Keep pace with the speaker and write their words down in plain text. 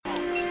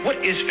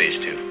What is Phase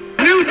 2?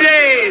 New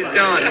day is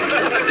dawning.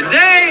 The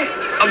day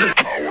of the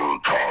Power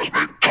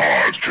Cosmic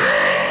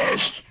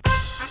Podcast.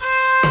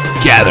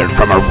 Gathered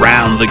from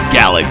around the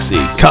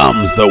galaxy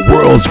comes the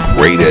world's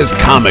greatest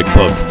comic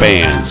book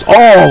fans,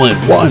 all in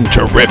one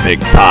terrific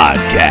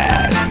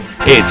podcast.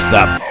 It's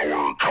the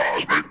Power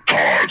Cosmic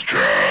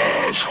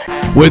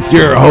Podcast. With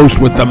your host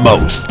with the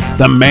most,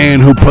 the man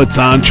who puts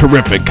on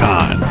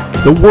Terrificon,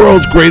 the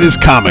world's greatest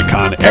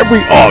Comic-Con every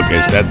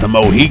August at the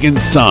Mohegan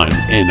Sun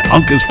in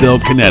Uncasville,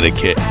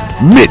 Connecticut,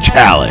 Mitch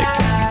Halleck.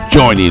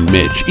 Joining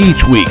Mitch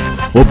each week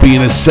will be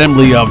an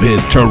assembly of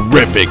his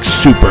terrific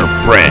super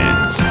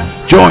friends.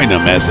 Join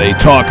them as they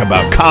talk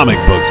about comic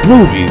books,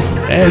 movies,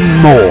 and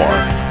more.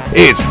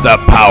 It's the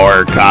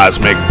Power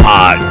Cosmic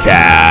Podcast.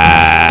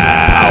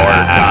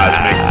 Power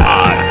Cosmic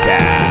Podcast.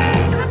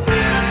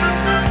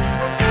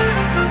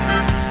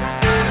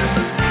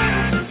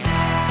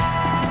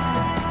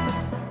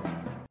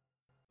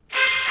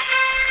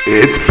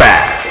 It's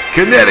back.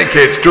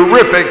 Connecticut's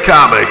Terrific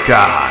Comic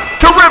Con.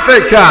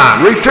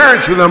 Terrificon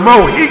returns to the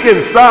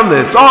Mohegan Sun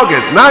this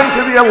August 9th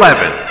to the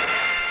 11th.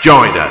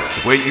 Join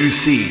us where you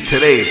see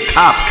today's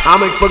top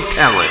comic book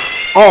talent,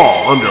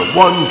 all under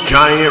one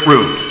giant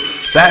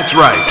roof. That's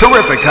right,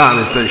 Terrificon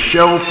is the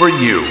show for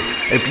you.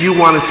 If you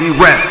want to see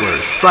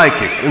wrestlers,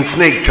 psychics, and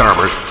snake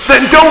charmers,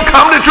 then don't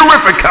come to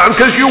Terrificon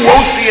because you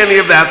won't see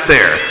any of that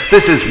there.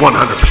 This is 100%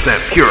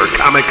 pure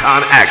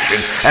Comic-Con action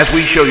as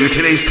we show you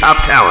today's top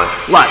talent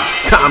like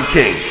Tom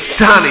King,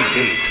 Donnie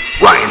Gates,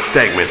 Ryan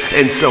Stegman,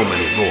 and so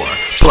many more.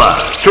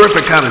 Plus,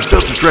 Terrificon has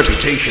built its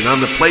reputation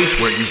on the place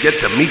where you get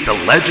to meet the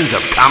legends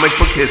of comic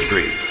book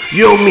history.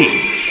 You'll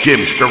meet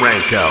Jim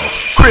Steranko,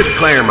 Chris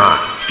Claremont,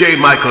 J.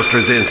 Michael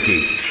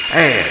Straczynski,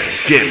 and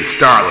Jim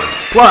Starlin.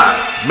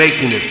 Plus,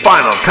 making his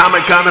final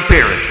Comic-Con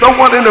appearance, the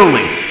one and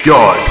only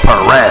George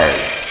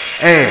Perez.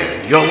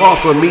 And you'll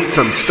also meet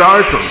some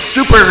stars from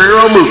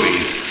superhero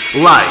movies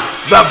like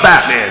the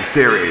Batman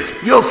series.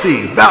 You'll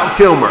see Val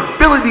Kilmer,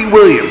 Billy D.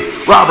 Williams,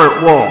 Robert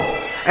Wuhl,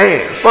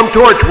 and from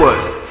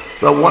Torchwood,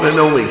 the one and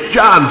only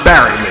John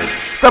Barrowman,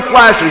 the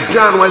Flash's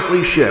John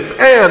Wesley Shipp,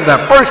 and the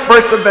first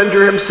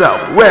Avenger himself,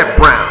 Red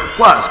Brown,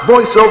 plus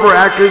voiceover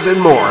actors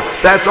and more.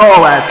 That's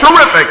all at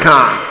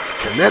Terrificon,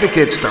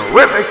 Connecticut's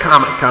Terrific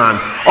Comic-Con,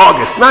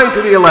 August 9th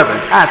to the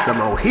 11th at the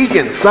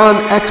Mohegan Sun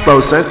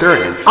Expo Center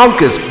in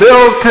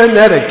Uncasville,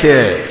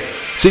 Connecticut.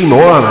 See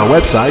more on our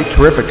website,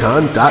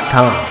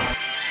 Terrificon.com.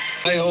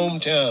 My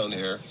hometown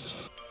here.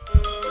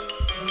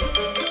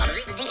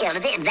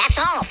 That's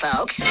all,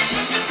 folks.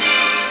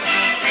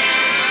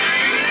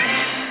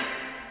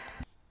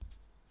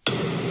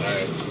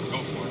 Alright, go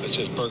for it. It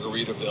says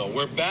Burgeritaville.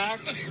 We're back.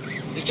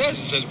 It does.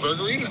 It says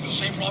Burgeritaville. That's the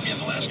same problem you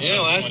had the last time.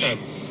 Yeah, last time.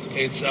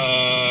 It's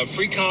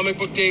Free Comic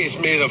Book Day. It's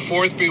May the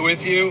 4th be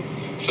with you.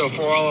 So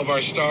for all of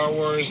our Star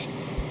Wars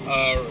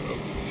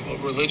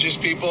religious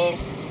people,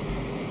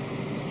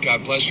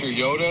 God bless your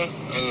Yoda.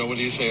 I don't know, what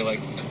do you say,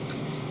 like,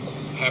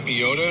 Happy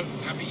Yoda?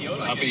 Happy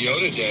Yoda. Happy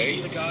Yoda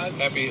Day. The God.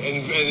 Happy,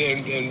 and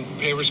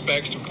pay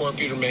respects to poor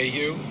Peter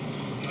Mayhew,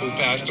 who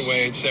passed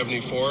away at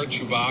 74,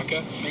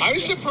 Chewbacca. I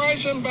was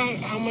surprised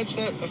about how much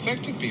that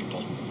affected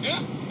people.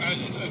 Yeah,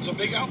 it's a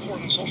big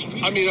outpouring on social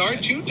media. I mean,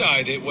 R2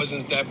 died. It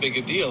wasn't that big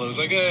a deal. It was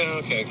like,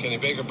 okay, Kenny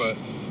Baker, but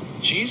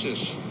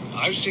Jesus,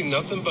 I've seen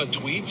nothing but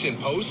tweets and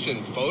posts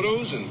and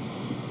photos, and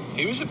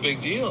he was a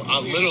big deal.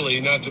 Literally,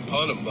 not to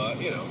pun him, but,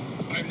 you know.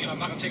 I mean, I'm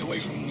not going to take away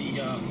from the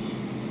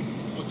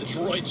what the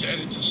droids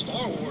added to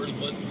Star Wars,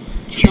 but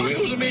Chewie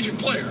was a major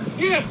player.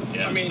 Yeah,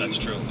 I mean, that's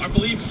true. I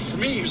believe, for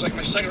me, he was like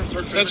my second or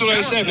third favorite. That's what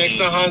I said. Next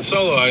to Han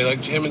Solo, I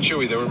liked him and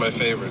Chewie. They were my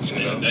favorites, you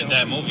know.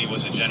 That movie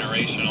was a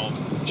generational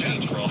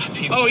change for a lot of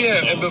people. Oh,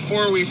 yeah, so. and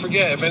before we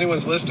forget, if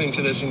anyone's listening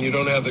to this and you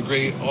don't have the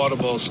great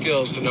audible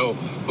skills to know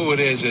who it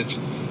is, it's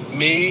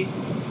me,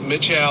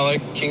 Mitch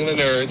Halleck, King of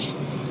the Nerds,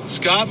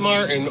 Scott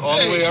Martin,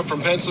 all the way up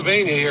from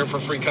Pennsylvania here for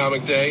Free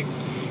Comic Day,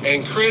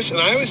 and Chris, and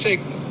I always say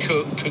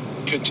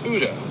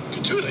Katuda.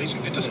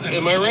 It doesn't have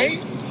Am I right?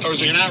 Or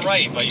is You're not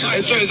right, but you're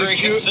very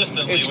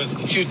consistently with...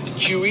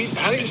 Q-E?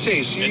 How do you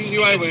say?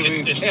 C-U-I with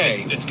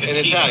K in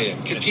Italian.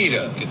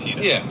 Katita.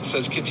 Yeah, it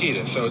says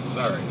Katita, so it's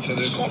all right. So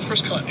it's called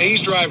Chris Cut.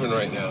 He's driving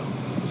right now.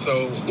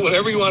 So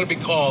whatever you want to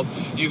be called,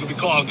 you can be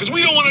called, because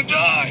we don't want to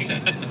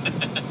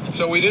die.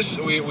 So we just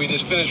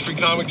finished Free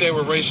Comic Day.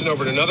 We're racing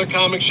over to another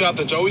comic shop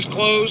that's always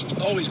closed.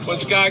 Always closed. When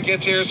Scott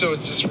gets here, so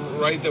it's just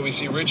right that we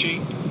see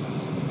Richie.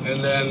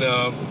 And then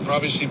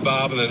probably see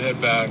Bob and then head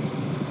back.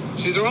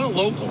 See, they're all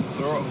local.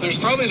 There's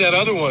probably that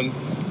other one,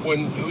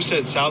 who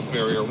said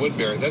Southbury or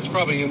Woodbury. That's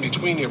probably in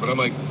between here, but I'm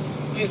like,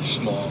 it's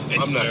small.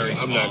 It's very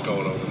small. I'm not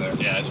going over there.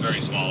 Yeah, it's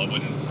very small. It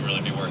wouldn't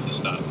really be worth the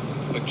stop.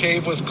 The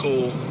cave was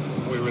cool.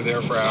 We were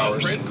there for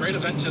hours. Great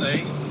event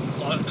today. A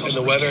lot of customers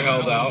and the weather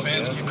held out.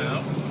 Fans came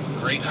out.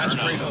 Great Pat's a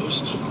turnout. great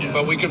host. Yeah.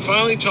 But we can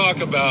finally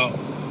talk about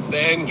the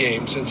end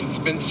game, since it's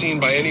been seen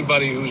by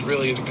anybody who's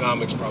really into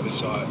comics. Probably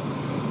saw it.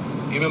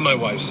 Even my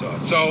wife saw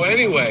it. So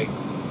anyway,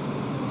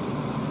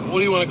 what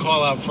do you want to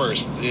call out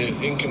first? The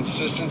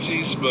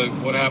inconsistencies, but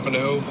what happened to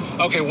who?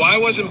 Okay, why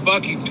wasn't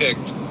Bucky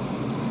picked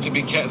to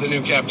be the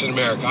new Captain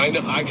America?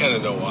 I kind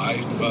of know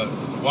why, but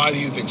why do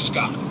you think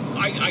Scott?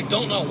 I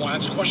don't know why.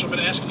 That's a question I've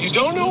been asking. You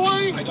don't know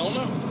why? I don't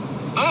know.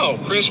 Oh,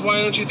 Chris,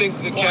 why don't you think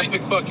the Cap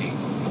picked Bucky?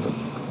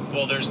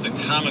 Well, there's the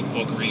comic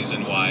book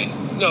reason why.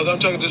 No, I'm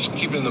talking just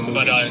keep it in the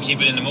movies. But keep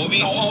it in the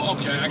movies? Oh,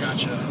 okay, I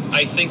gotcha.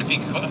 I think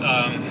because...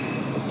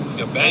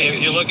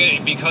 if you look at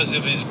it, because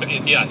of his...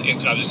 Yeah, I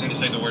was just going to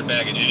say the word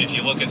baggage. If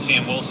you look at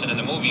Sam Wilson in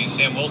the movies,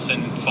 Sam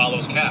Wilson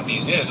follows Cap.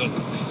 He's a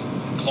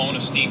clone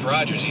of Steve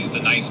Rogers. He's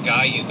the nice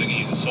guy. He's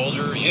a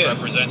soldier. He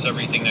represents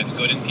everything that's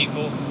good in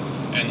people.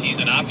 And he's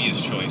an obvious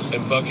choice.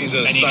 And Bucky's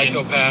a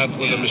psychopath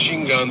with a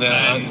machine gun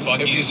that,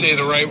 if you say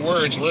the right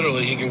words,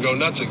 literally, he can go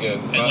nuts again.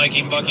 And like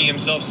Bucky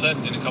himself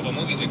said in a couple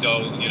movies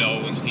ago,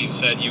 when Steve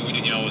said,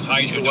 it was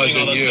Hydra doing all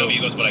this stuff,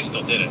 he goes, but I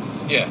still did it.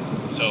 Yeah.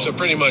 So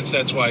pretty much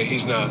that's why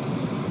he's not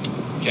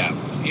Cap.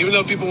 Even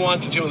though people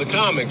wanted to in the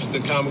comics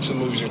and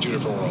movies are two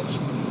different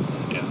worlds.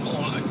 Yeah.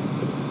 Well,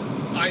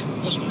 I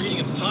wasn't reading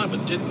at the time,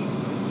 but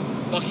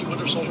didn't Bucky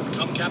Winter Soldier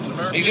become Captain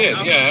America? He did,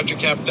 yeah. After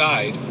Cap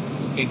died,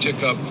 he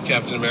took up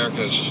Captain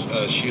America's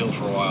shield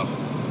for a while.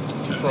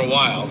 Okay. For a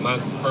while, not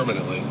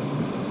permanently.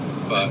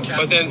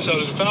 But then so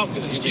did the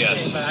Falcon. Steve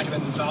came back, and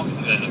then the Falcon.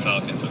 And then the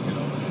Falcon took it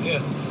over.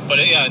 Yeah. But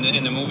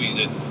in the movies,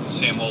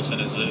 Sam Wilson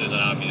is an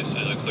obvious,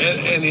 is a clear choice.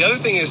 And the other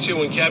thing is too,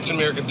 when Captain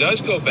America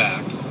does go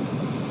back,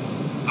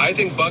 I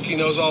think Bucky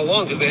knows all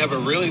along because they have a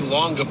really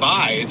long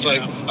goodbye. It's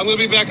like, I'm going to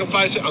be back in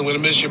 5 seconds. I'm going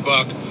to miss you,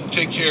 Buck.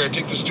 Take care.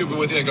 Take the stupid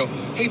with you. I go,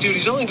 hey, dude,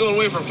 he's only going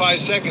away for 5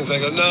 seconds. I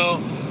go,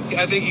 no.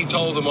 I think he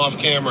told them off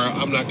camera,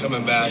 I'm not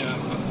coming back. Yeah,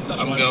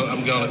 I'm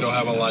going to go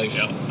have a life.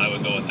 Yeah, I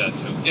would go with that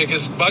too. Yeah,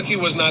 because Bucky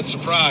was not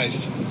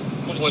surprised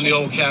when the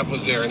old Cap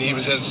was there, and he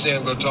even said,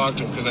 Sam, go talk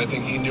to him, because I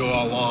think he knew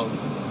all along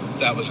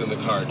that was in the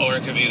cards. Or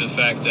it could be the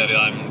fact that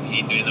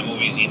in the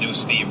movies he knew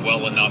Steve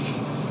well enough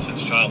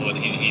since childhood,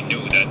 he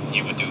knew that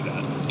he would do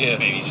that. Yeah.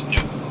 Maybe he just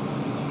knew.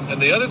 And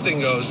the other thing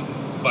goes,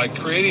 by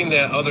creating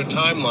that other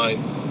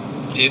timeline,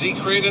 did he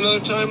create another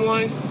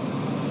timeline?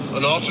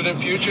 An alternate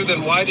future?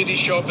 Then why did he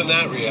show up in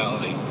that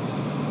reality?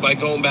 By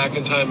going back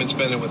in time and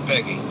spending it with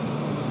Peggy?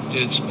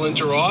 Did it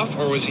splinter off,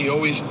 or was he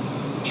always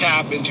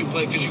Cap in two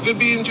places? Because you could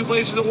be in two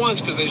places at once,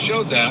 because they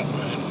showed that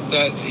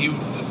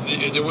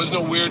there was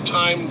no weird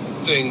time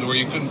thing where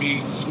you couldn't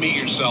meet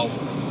yourself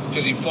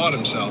because he fought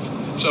himself.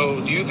 So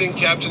do you think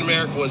Captain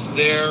America was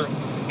there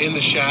in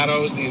the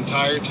shadows the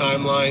entire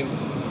timeline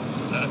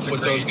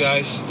those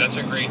guys? That's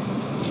a great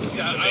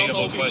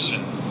debatable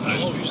question. I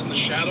don't know if he was in the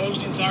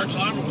shadows the entire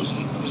time, or was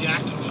he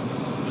active?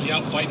 Was he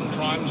out fighting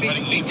crimes,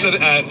 fighting evil? He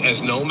could have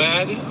as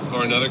Nomad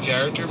or another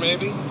character,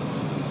 maybe.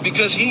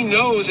 Because he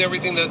knows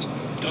everything that's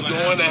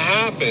going to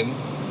happen.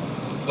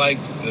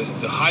 Like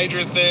the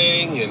Hydra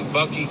thing and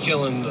Bucky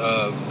killing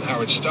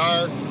Howard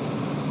Stark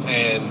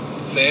and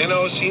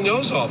Thanos. He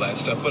knows all that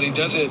stuff, but he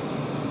doesn't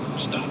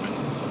stop it.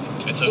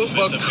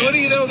 Could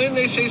he, though? Didn't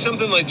they say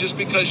something like, just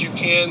because you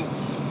can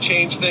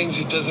change things,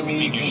 it doesn't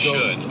mean you can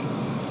should.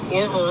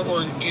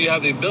 Or do you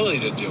have the ability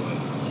to do it?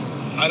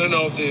 I don't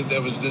know if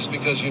that was this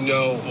because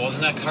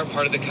Wasn't that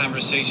part of the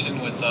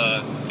conversation with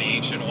the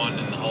Ancient One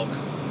and the Hulk?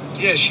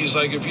 Yeah, she's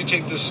like, if you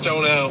take this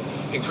stone out,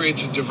 it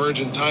creates a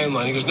divergent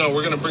timeline. He goes, no,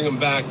 we're going to bring him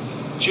back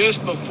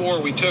just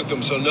before we took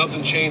him, so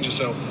nothing changes,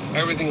 so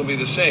everything will be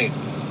the same.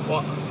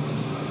 Well,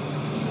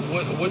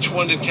 which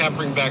one did Cap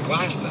bring back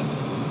last then?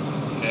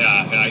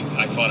 Yeah,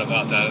 I thought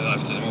about that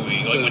after the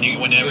movie. Like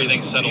when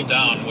everything settled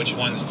down, which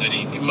ones did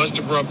he? He must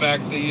have brought back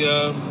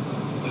the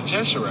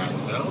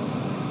Tesseract, no?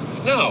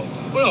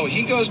 No,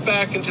 he goes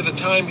back into the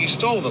time he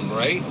stole them,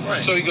 right?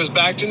 Right. So he goes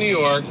back to New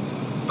York,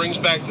 brings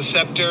back the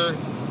scepter,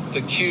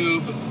 the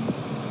cube,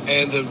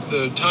 and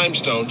the time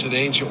stone to the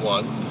Ancient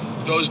One,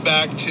 goes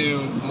back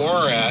to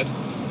Morad,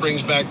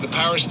 brings back the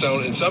Power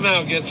Stone, and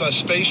somehow gets a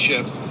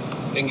spaceship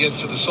and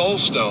gets to the Soul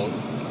Stone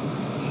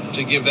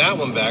to give that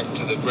one back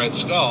to the Red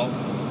Skull.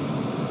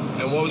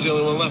 And what was the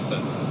only one left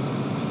then?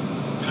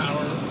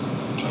 Power,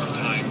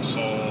 time,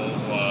 soul,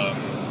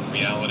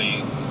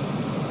 reality.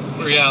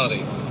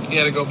 Reality. He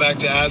had to go back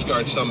to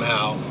Asgard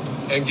somehow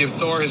and give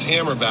Thor his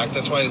hammer back.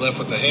 That's why he left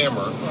with the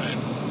hammer. Right.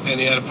 And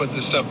he had to put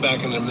this stuff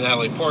back into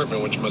Natalie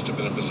Portman, which must have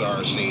been a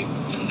bizarre scene.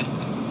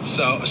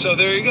 So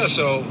there you go.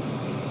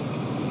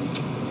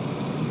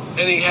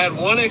 And he had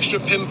one extra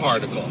Pym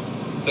particle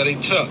that he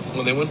took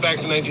when they went back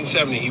to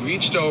 1970. He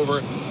reached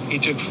over, he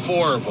took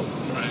 4 of them.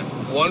 Right.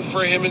 One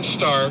for him and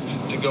Stark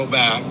to go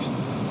back.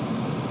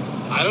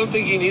 I don't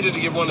think he needed to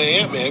give one to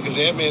Ant-Man because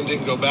Ant-Man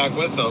didn't go back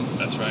with them.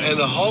 That's right. And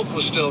the Hulk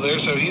was still there,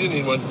 so he didn't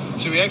need one.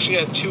 So he actually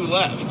had 2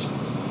 left.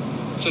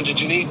 So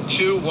did you need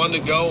 2, one to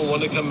go and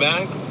one to come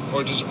back?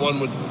 Or just one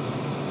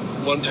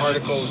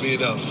particle would be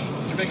enough?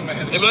 You're making my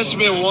head explode. It must have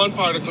been one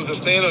particle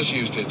because Thanos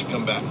used it to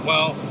come back.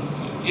 Well,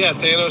 yeah,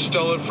 Thanos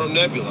stole it from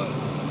Nebula.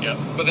 Yep.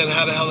 But then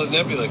how the hell did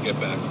Nebula get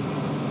back?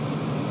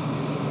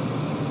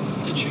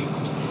 Did she?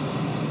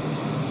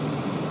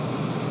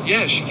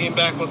 Yeah, she came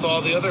back with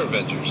all the other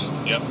Avengers.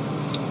 Yep.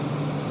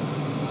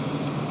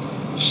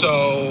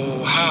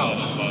 So, how?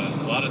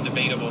 A lot of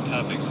debatable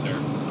topics there.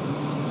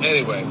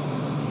 Anyway,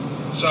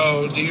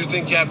 so do you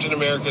think Captain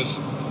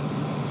America's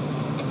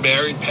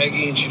married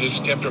Peggy and she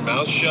just kept her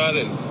mouth shut,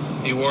 and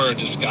he wore a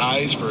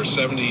disguise for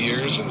 70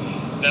 years. And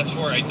that's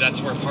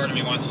where part of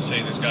me wants to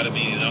say there's got to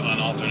be an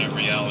alternate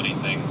reality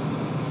thing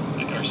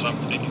or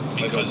something.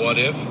 Like a what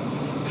if?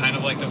 Kind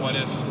of like the what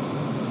if.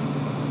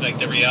 Like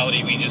the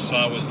reality we just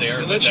saw was there.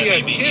 And then she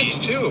had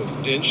kids too,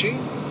 didn't she?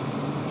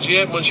 She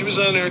had, when she was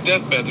on her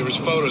deathbed, there was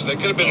photos. That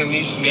could have been her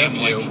niece and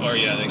nephew.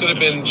 Could have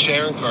been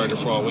Sharon Carter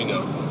for all we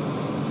know.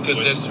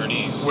 Because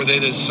were they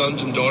the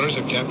sons and daughters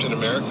of Captain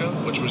America?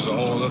 Which was a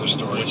whole other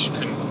story. Which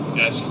could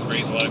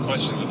raise a lot of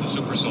questions with the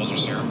super soldier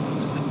serum.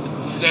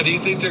 Now, do you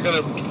think they're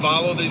going to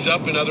follow these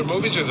up in other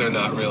movies, or they're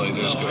not really?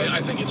 They're just going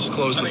to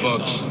close the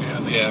books.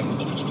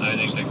 I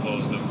think they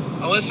closed them.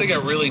 Unless they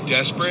got really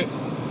desperate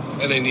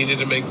and they needed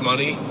to make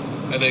money,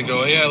 and they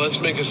go, yeah, let's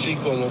make a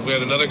sequel, and we'll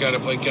get another guy to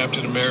play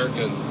Captain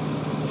America,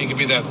 and he could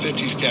be that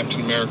 50s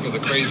Captain America, the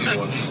crazy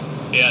one.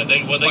 Yeah,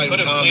 they could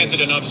have planted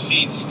enough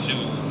seeds to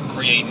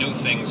create new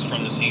things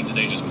from the seeds that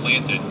they just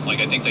planted. Like,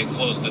 I think they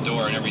closed the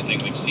door and everything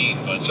we've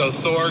seen. But so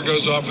Thor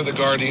goes off with the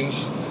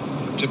Guardians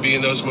to be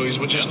in those movies,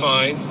 which is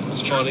fine.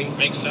 It's funny.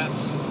 Makes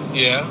sense.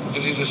 Yeah,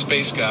 because he's a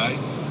space guy.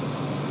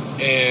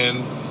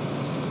 And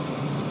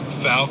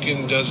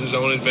Falcon does his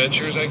own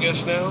adventures, I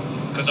guess, now.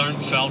 Because aren't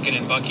Falcon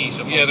and Bucky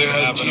supposed to a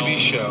have TV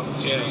show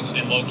series?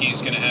 Yeah. And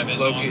Loki's going to have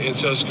his own. And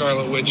so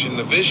Scarlet Witch and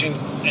the Vision.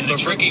 And the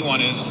tricky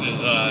one is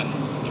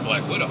the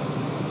Black Widow.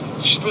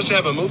 She's supposed to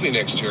have a movie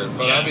next year,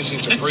 but obviously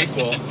it's a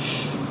prequel.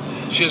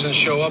 She doesn't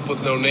show up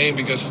with no name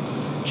because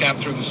Cap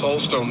threw the Soul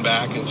Stone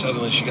back and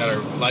suddenly she got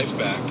her life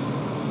back.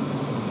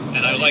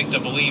 And I would like to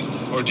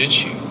believe... Or did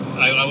she?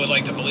 I would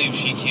like to believe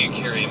she can't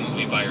carry a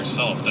movie by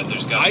herself, that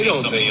there's got to be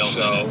somebody else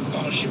in it.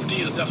 Oh, she would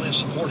need definitely a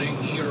supporting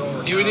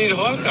hero. You would need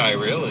Hawkeye,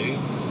 really.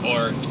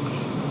 Or...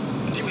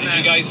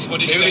 What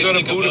did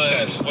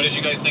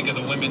you guys think of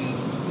the women...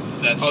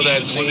 That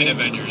scene, Women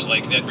Avengers,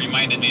 like that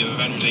reminded me of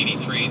Avengers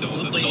 '83, the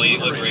Lady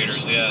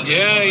Liberators. Yeah,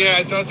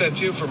 I thought that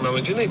too for a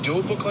moment. Didn't they do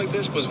a book like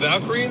this? Was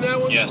Valkyrie in that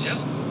one? Yes.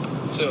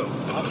 Yeah. So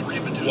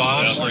Medusa,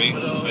 Wasp,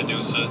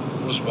 Medusa.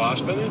 Was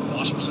Wasp in it?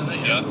 Wasp was in it.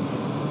 Yeah.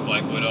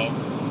 Black Widow.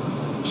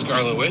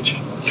 Scarlet Witch.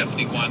 Yep.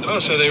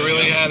 So they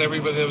really had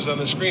everybody that was on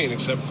the screen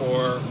except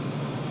for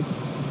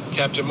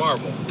Captain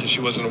Marvel, because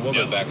she wasn't a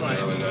woman back in the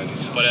early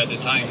 90s. But at the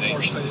time, of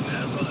course, they didn't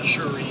have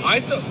Shuri.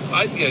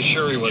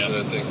 Shuri wasn't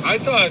a thing. I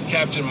thought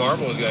Captain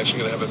Marvel was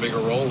actually going to have a bigger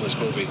role in this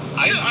movie.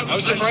 I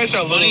was surprised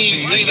how little she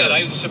used her.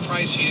 I was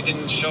surprised she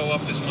didn't show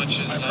up as much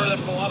as... I've heard that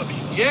from a lot of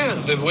people. Yeah,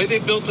 the way they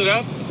built it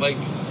up, like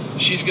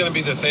she's going to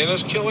be the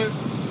Thanos killer.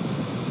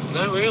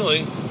 Not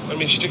really. I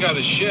mean, she took out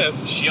his ship.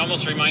 She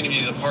almost reminded me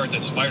of the part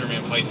that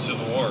Spider-Man played in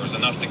Civil War. It was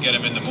enough to get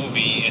him in the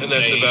movie and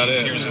that's say, about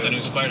it. Here's the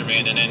new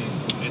Spider-Man, and then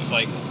it's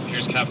like,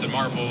 here's Captain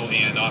Marvel,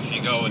 and off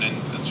you go, and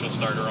then she'll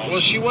start her own. Well,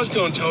 she was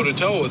going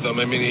toe-to-toe with him.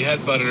 I mean, he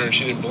headbutted her, and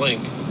she didn't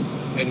blink.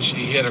 And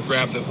he had to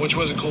grab which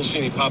was a cool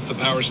scene. He popped the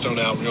Power Stone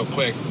out real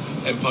quick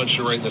and punched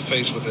her right in the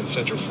face with it and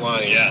sent her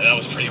flying. Yeah, that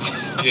was pretty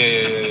wild.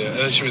 Yeah. And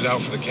then she was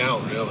out for the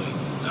count, really.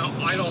 Now,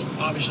 I don't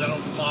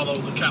follow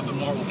the Captain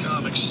Marvel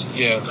comics.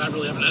 Yeah. And I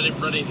really haven't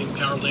read anything with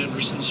Carol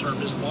Danvers since her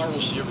Ms.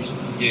 Marvel series.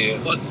 Yeah.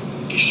 But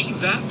is she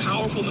that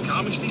powerful in the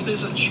comics these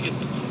days that she could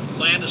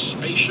land a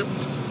spaceship?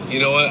 You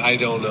know what? I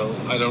don't know.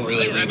 I don't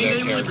really read that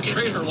character. They really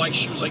portrayed her like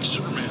she was like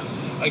Superman.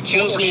 It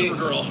kills me.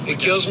 Supergirl, it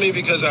kills me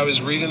because I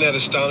was reading that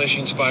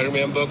Astonishing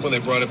Spider-Man book when they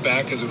brought it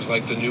back because it was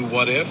like the new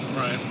What If.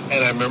 Right.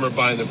 And I remember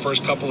buying the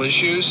first couple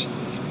issues,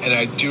 and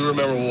I do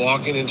remember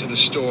walking into the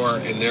store,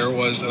 and there it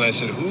was, and I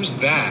said, "Who's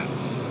that?"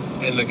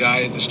 And the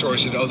guy at the store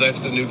said, "Oh, that's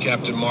the new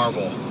Captain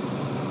Marvel."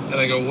 And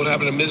I go, "What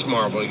happened to Ms.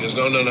 Marvel?" He goes,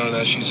 No,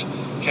 she's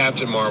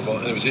Captain Marvel.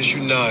 And it was issue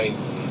 9,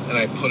 and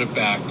I put it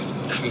back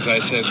because I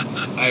said,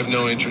 I have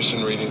no interest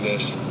in reading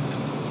this.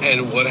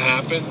 And what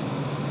happened?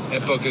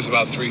 That book is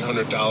about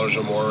 $300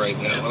 or more right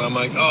now. And I'm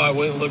like, I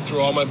went and looked through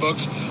all my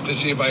books to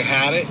see if I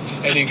had it.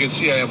 And you can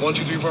see I have 1,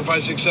 2, 3, 4,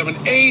 5, 6, 7,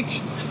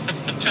 8.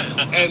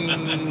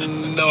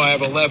 And no, I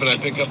have 11. I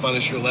pick up on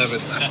issue 11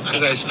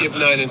 because I skipped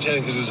 9 and 10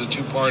 because it was a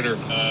 2-parter.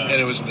 And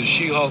it was the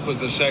She-Hulk was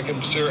the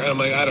second. And I'm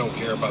like, I don't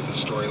care about the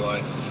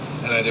storyline.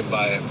 And I didn't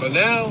buy it. But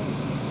now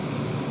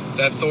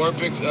that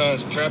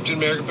Captain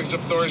America picks up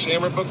Thor's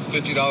hammer book,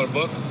 $50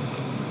 book.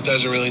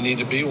 Doesn't really need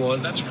to be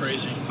one. That's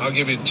crazy. I'll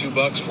give you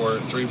 $2 for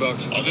it, $3.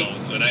 It's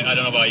I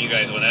don't know about you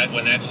guys.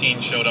 When that scene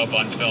showed up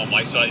on film,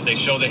 I saw they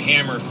show the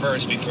hammer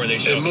first before they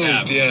show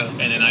Cap. Yeah.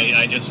 And then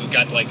I just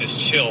got like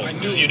this chill. I knew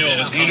it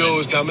was coming. You knew it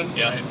was coming?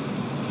 Yeah. Right.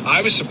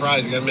 I was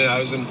surprised. I mean, I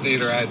was in the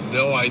theater. I had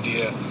no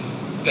idea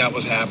that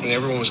was happening.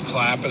 Everyone was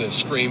clapping and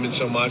screaming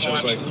so much. I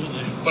was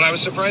absolutely. But I was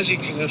surprised he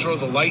can control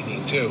the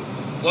lightning too.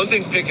 One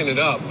thing picking it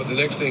up, but the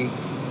next thing,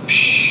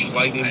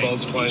 lightning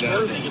bolts flying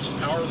out. It's the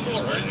power of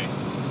Thor, right?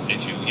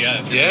 If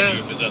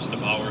you possess the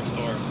power of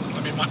Thor.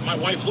 I mean, my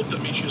wife looked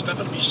at me. She was, that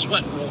better be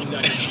sweat rolling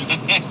down your cheek.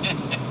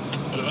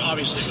 But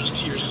obviously it was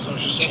tears because I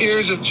was just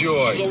tears of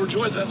joy. I was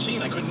overjoyed at that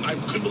scene. I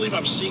couldn't believe I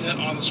was seeing that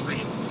on the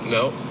screen.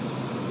 No.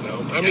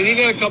 I mean, he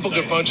got a couple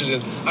good punches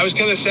in. I was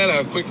kind of sad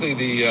how quickly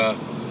the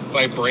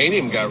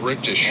vibranium got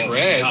ripped to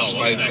shreds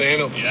by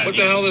Thanos. What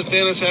the hell did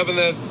Thanos have in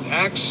that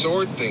axe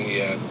sword thing he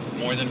had?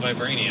 more than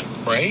vibranium.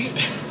 Right?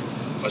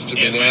 Must have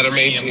been Vibranium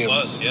adamantium.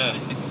 Plus, yeah.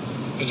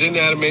 Because didn't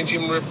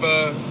adamantium rip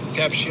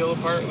Cap's shield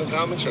apart in the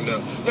comics, or no?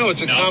 No,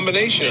 it's a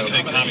combination of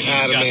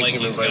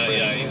adamantium and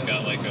vibranium. He's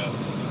got like a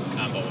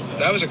combo of that.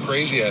 That was a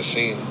crazy-ass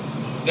scene.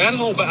 That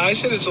whole... I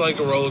said it's like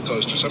a roller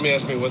coaster. Somebody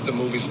asked me what the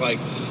movie's like.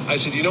 I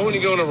said, you know when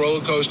you go on a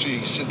roller coaster,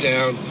 you sit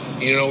down,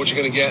 you know what you're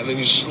going to get, and then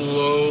you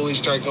slowly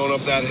start going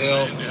up that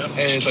hill, and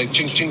it's like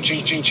chink, chink,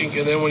 chink, chink, chink,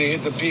 and then when you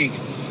hit the peak,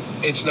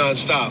 it's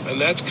nonstop. And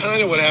that's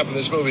kind of what happened in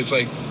this movie. It's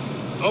like,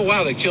 oh,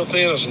 wow, they killed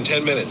Thanos in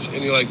 10 minutes.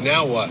 And you're like,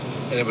 now what?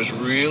 And it was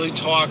really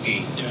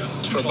talky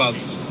for about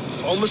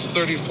almost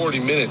 30, 40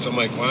 minutes. I'm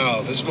like,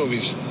 wow, this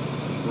movie's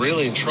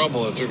really in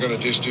trouble if they're going to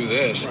just do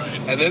this. Right.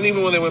 And then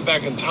even when they went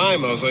back in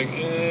time, I was like,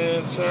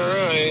 it's all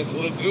right. It's a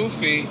little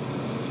goofy.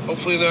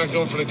 Hopefully they're not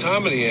going for the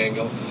comedy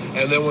angle.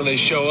 And then when they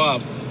show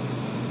up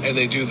and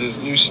they do this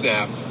new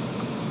snap,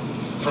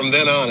 from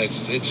then on, it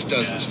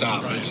doesn't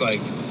stop. Right. It's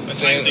like... The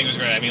time thing was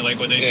great. I mean, like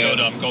when they showed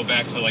go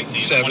back to like the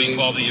 70s.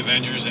 2012, the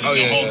Avengers, and the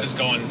Hulk is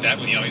going,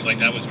 he's like,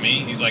 that was me.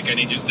 He's like, and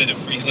he just did it.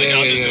 He's like,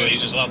 I'll just do it. He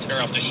just allowed to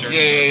tear off the shirt.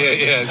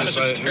 Yeah.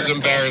 Just he was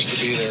embarrassed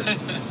to be there.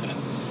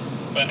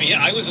 But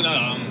yeah, I was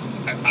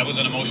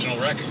an emotional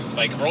wreck,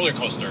 like roller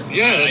coaster.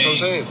 Yeah, that's what I'm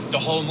saying. The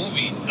whole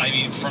movie. I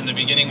mean, from the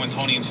beginning when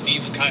Tony and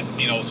Steve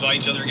saw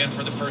each other again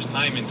for the first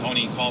time, and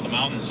Tony called them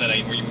out and said,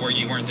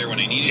 you weren't there when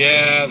I needed you.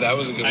 Yeah, that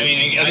was a good one. I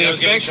mean, and the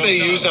effects they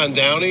used on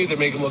Downey to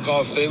make him look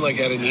all thin, like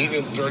hadn't eaten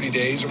in 30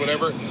 days or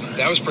whatever,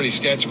 that was pretty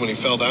sketchy when he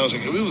fell down. I was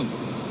like, ooh,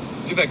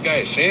 give that guy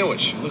a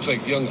sandwich. Looks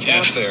like young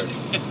Cap there.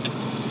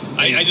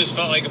 I just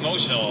felt like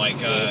emotional,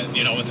 like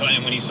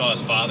when he saw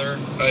his father.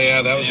 Oh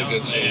yeah, that was a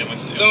good scene.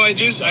 Though I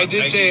did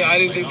say I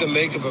didn't think the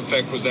makeup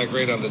effect was that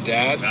great on the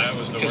dad. That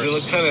was the worst. Because it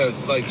looked kind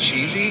of like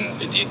cheesy.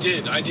 It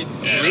did. I did.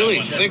 Really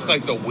thick,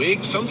 like the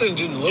wig. Something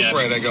didn't look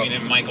right. I go,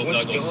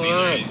 what's going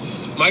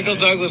on? Michael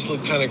Douglas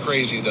looked kind of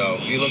crazy though.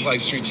 He looked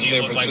like Streets of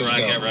San Francisco.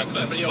 He looked like Rocket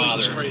Raccoon's He always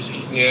was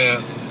crazy.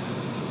 Yeah,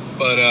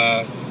 but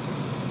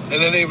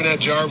and then they even had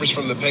Jarvis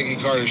from the Peggy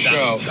Carter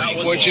show,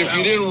 which if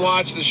you didn't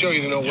watch the show, you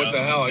didn't know what the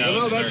hell. I go,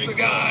 no, that's the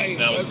guy.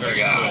 That's the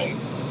guy.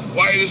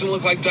 Why he doesn't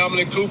look like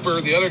Dominic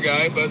Cooper, the other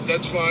guy, but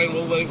that's fine.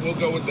 We'll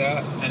go with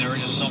that. And there were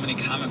just so many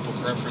comic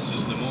book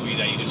references in the movie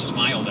that you just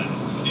smiled at.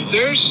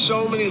 There's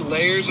so many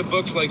layers of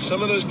books. Like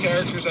some of those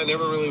characters I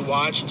never really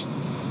watched,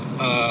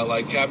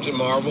 like Captain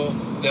Marvel.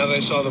 Now that I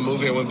saw the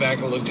movie, I went back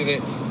and looked at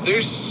it.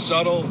 There's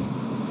subtle,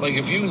 like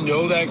if you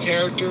know that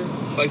character,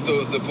 like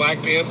the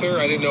Black Panther,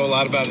 I didn't know a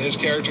lot about his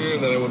character,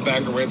 and then I went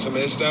back and read some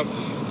of his stuff.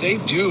 They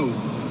do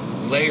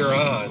layer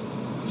on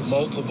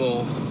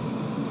multiple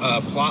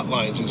plot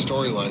lines and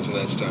storylines and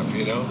that stuff,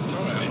 you know?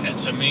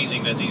 It's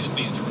amazing that these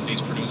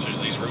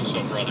producers, these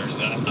Russo brothers,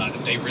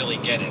 they really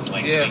get it.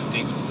 Like,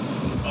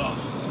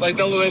 like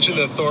they'll mention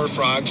the Thor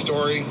Frog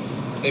story.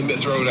 They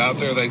throw it out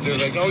there. Like they're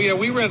like, oh yeah,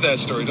 we read that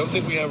story. Don't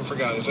think we haven't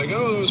forgotten. It's like,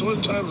 oh, there was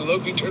one time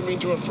Loki turned me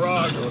into a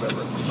frog or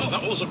whatever. Oh,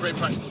 that was a great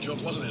practical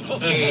joke, wasn't it?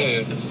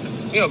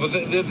 Yeah, but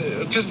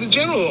because the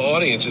general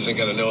audience isn't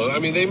going to know. I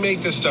mean, they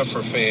make this stuff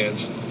for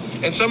fans.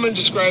 And someone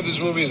described this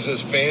movie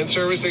as fan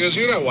service. They goes,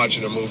 you're not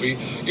watching a movie.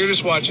 You're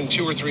just watching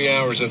 2 or 3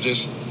 hours of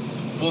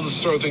we'll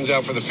just throw things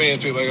out for the fans.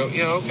 People, I go,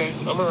 yeah, okay,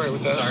 I'm all right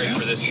with that. Sorry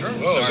for this. Sure.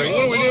 Oh, it's like,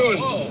 what are we doing?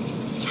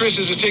 Chris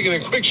is just taking a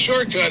quick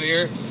shortcut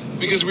here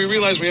because we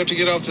realize we have to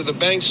get off to the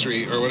Bank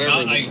Street or whatever.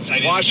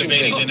 I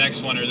Washington. The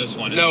next one or this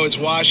one. No, it's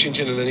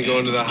Washington, and then you go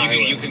into the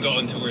highway. You can go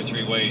in 2 or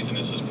 3 ways, and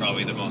this is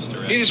probably the most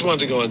direct. He just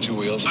wanted to go on 2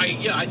 wheels.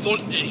 I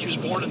thought he was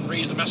born and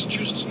raised in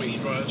Massachusetts the way he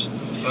drives.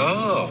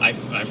 Oh.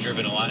 I've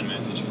driven a lot in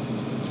Massachusetts.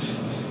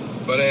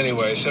 But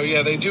anyway, so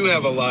yeah, they do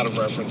have a lot of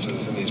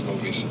references in these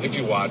movies, if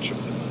you watch them.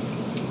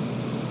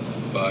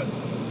 But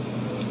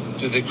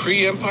did the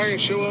Kree Empire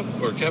show up,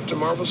 or Captain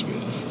Marvel?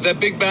 That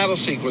big battle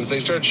sequence, they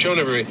started showing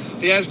everybody.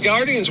 The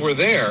Asgardians were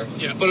there,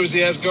 but it was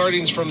the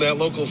Asgardians from that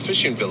local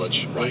fishing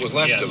village, what was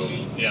left of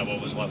them. Yeah,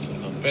 what was left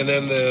of them. And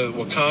then the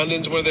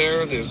Wakandans were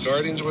there, the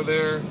Asgardians were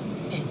there.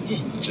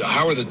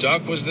 Howard the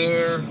Duck was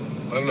there.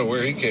 I don't know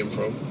where he came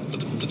from.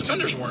 But the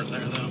Defenders weren't there,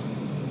 though.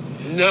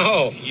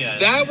 No. Yeah.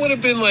 That would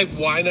have been like,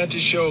 why not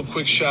just show a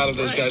quick shot of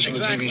those guys from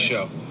the TV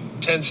show?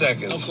 10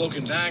 seconds. No Cloak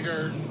and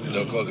Dagger.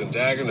 No Cloak and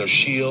Dagger, no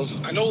shield.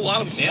 I know a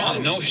lot of them. Yeah,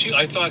 no shield.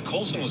 I thought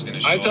Coulson was going to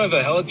show up. I thought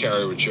the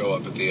helicarrier would show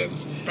up at the end.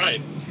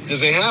 Right.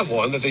 Because they have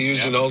one that they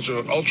use in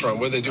Ultron. What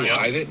do they do,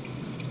 hide it?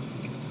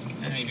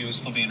 Maybe it was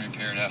still being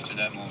repaired after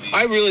that movie.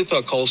 I really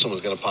thought Coulson was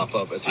going to pop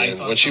up at the end.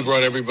 When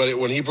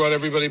he brought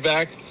everybody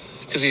back,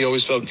 because he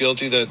always felt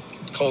guilty that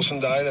Coulson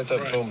died. I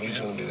thought, boom, he's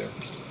going to be there.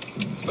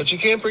 But you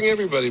can't bring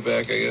everybody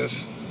back, I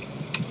guess.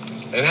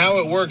 And how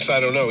it works, I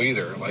don't know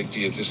either. Like, do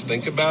you just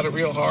think about it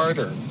real hard,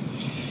 or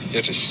do you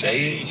have to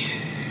say it?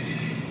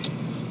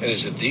 And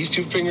is it these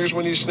 2 fingers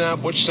when you snap?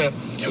 Which snap?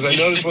 Because I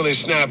noticed when they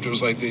snapped, it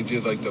was like they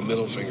did like the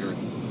middle finger.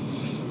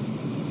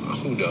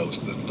 Who knows?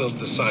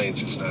 The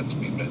science is not to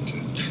be meant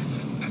to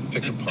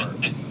pick apart.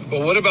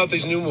 But what about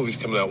these new movies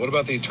coming out? What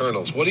about the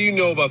Eternals? What do you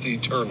know about the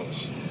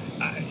Eternals?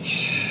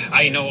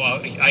 I know.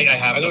 I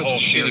have the whole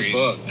series,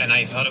 book. and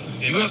I thought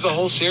you have the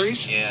whole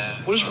series. Yeah.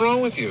 What is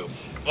wrong with you?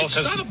 Well,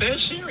 It's not a bad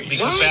series.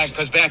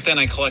 Because back then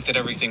I collected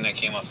everything that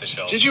came off the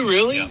shelf. Did you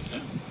really? Yeah.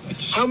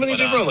 How many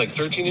did it run? Like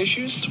 13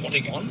 issues?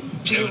 21?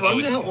 Did it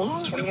run that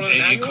long? 21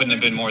 It couldn't have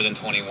been more than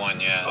 21,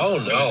 yeah. Oh,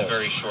 no. It was a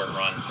very short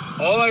run.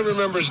 All I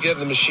remember is getting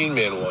the Machine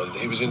Man one.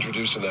 He was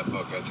introduced in that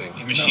book, I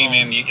think. Machine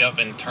Man, yep,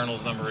 and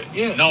Eternals number 8.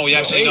 Yeah. No, it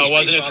wasn't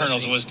Space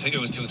Eternals. Odyssey. It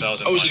was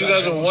 2001. Oh, it was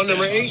 2001,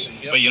 number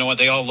 8? Yep. But you know what?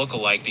 They all look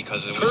alike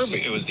because it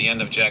Kirby. was the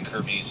end of Jack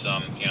Kirby's,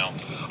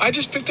 I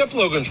just picked up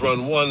Logan's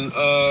Run one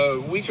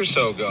week or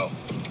so ago.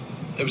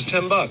 It was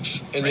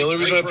 $10, and the only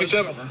reason I picked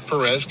up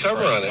Perez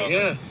cover on it,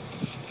 yeah,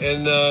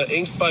 and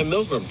inked by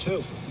Milgram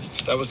too.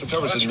 That was the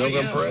cover. It said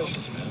Milgram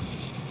Perez.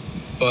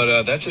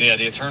 But that's it. Yeah,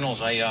 the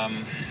Eternals.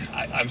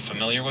 I'm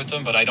familiar with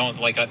them, but I don't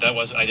like that.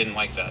 I didn't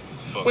like that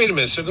book. Wait a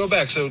minute. So go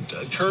back. So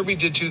Kirby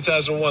did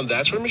 2001.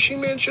 That's where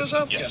Machine Man shows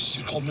up. Yes,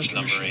 he's called Mr.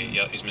 Number Machine. 8.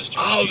 Yeah, he's Mr.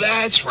 Oh, Machine.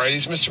 that's right.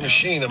 He's Mr.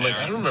 Machine. I'm like,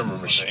 I don't remember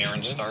Machine.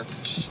 Aaron Stark.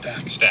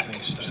 Stack.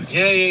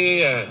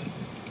 Yeah.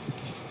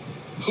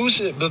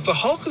 Who's it? But the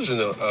Hulk is in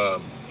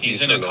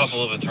He's in a Eternals.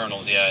 couple of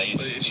Eternals. Yeah,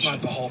 It's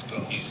not the Hulk,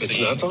 though. It's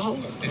not the Hulk.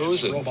 Who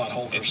is it? Robot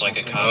Hulk. It's like a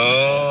something. cosmic.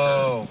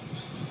 Oh.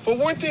 But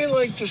weren't they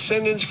like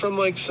descendants from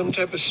like some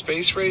type of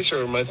space race,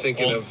 or am I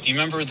thinking Well, of? do you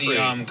remember Three?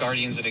 the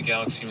Guardians of the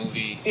Galaxy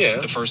movie? Yeah.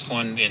 The first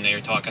one, and they were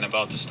talking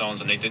about the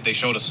stones, and they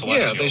showed a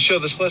Celestial. Yeah, they show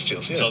the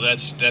Celestials. Yeah. So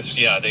that's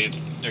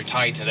they're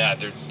tied to that.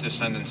 They're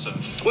descendants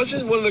of.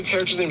 Wasn't one of the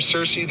characters named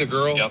Cersei, the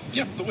girl? Yep.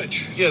 Yeah, the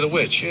witch. Yeah, the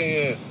witch.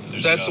 Yeah.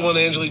 There's That's the a- one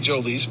Angelina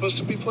Jolie's supposed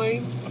to be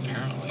playing.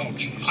 Apparently. Oh,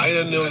 jeez. I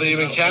didn't know they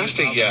even cast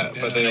it yet,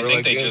 but they And I were think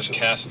like. they yeah, just so-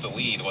 cast the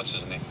lead. What's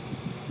his name?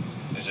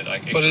 Is it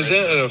like? But is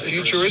Icarus? that a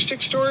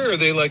futuristic story, or are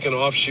they like an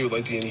offshoot,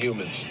 like the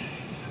Inhumans?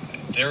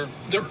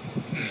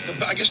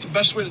 I guess the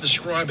best way to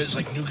describe it is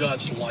like New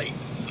God's light.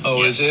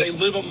 Oh, Yes. is They it?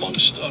 live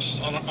amongst us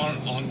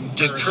on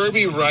Did Earth.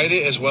 Kirby write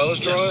it as well as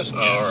draw Yes. it?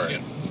 Yeah, Oh, all right. yeah.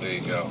 There you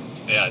go.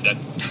 Yeah, that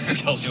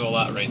tells you a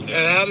lot right there.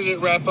 And how did it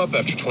wrap up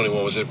after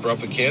 21? Was it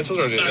abruptly canceled,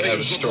 or did I it think have it a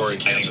was story?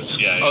 abruptly I think it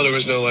was, yeah. Oh, there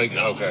was no like.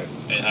 no, Okay.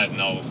 It had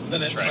no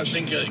Then I traction.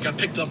 think it got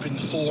picked up in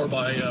Thor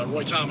by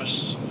Roy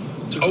Thomas.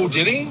 Oh,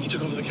 did he? He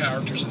took over the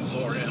characters in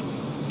Thor, yeah.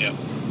 Yeah.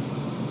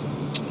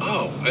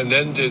 Oh, and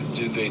then did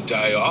they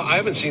die off? I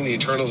haven't seen the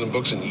Eternals in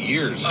books in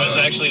years.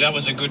 That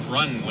was a good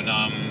run when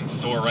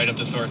Thor, right up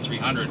to Thor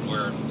 300,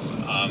 where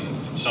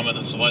some of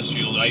the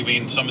Celestials,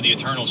 some of the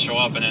Eternals show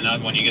up, and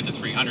then when you get to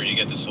 300, you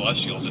get the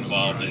Celestials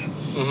involved, and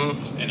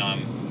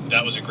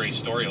that was a great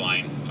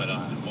storyline. But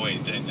boy,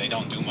 they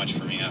don't do much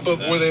for me after But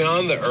that. were they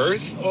on the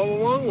Earth all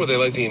along? Were they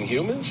like the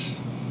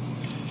Inhumans?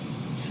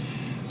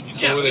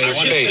 Yeah, Or were they in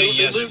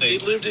space? they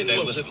lived in,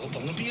 what was it,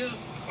 Olympia?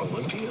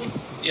 Olympia?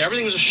 Yeah,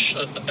 everything was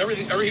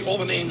all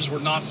the names were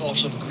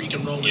knockoffs of Greek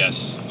and Roman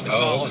Yes. Oh,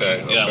 mythology.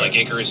 okay. Yeah, like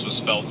Icarus was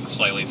spelled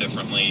slightly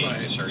differently, Right.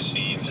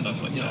 Cersei and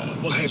stuff like You know, that. it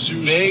I wasn't have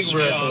Zeus, vague it was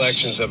Zeus.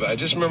 recollections of it. I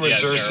just remember Yeah,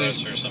 Cersei.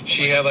 Zeus or something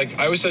She like had like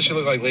I always thought she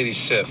looked like Lady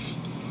Sif.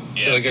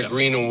 She had like a yeah.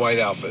 green and white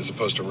outfit as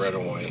opposed to red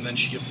and white. And then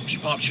she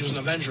popped. She was an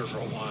Avenger for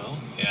a while.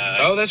 Yeah.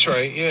 Oh, that's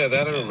right. Yeah,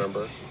 that I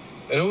remember.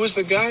 And who was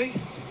the guy?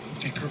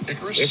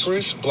 Icarus.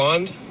 Icarus,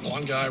 blonde.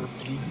 Blonde guy,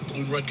 blue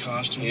and red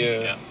costume. Yeah.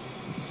 Yeah.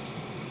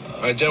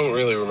 I don't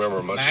really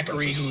remember much. about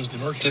Macquarie, this. who was the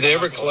Mercury. Did they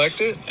ever knockoff.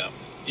 collect it?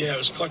 Yeah, it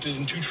was collected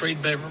in 2 trade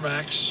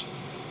paperbacks.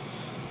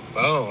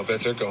 Oh, I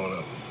bet they're going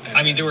up.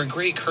 I mean, there were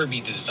great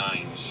Kirby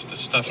designs. The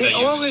stuff They, that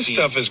you all could this see.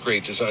 stuff is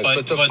great designs,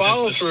 but the the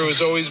follow through story-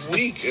 is always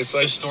weak. It's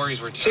like The stories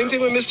were same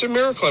thing with terrible. Mr.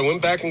 Miracle. I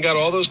went back and got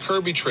all those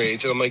Kirby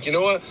trades, and I'm like, you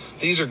know what?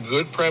 These are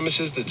good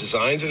premises. The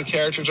designs of the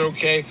characters are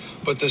okay,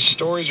 but the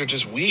stories are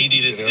just weak.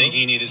 He needed you know?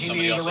 he needed He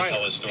somebody needed else a to tell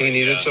writer. his story. He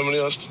needed yeah. somebody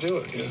else to do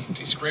it. Yeah.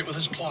 He's great with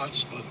his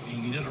plots, but he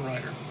needed a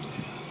writer.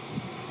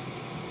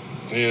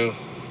 Yeah.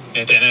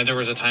 And then there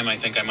was a time I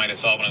think I might have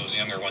thought when I was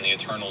younger when the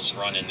Eternals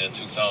run in the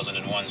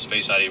 2001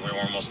 Space Odyssey were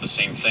almost the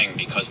same thing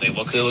because they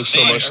look They look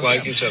so same. much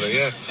like each other.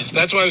 Yeah.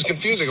 That's why I was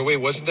confused. I go, wait,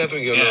 wasn't that the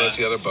one? You go, no, Yeah. that's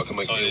the other book. I'm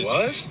like, So it is.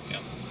 was? Yeah.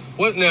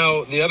 What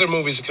now? The other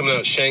movies are coming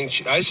out.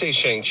 Shang-Chi. I say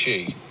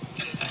Shang-Chi.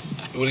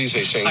 What do you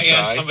say, I Shang-Chi?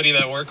 asked somebody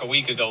at work a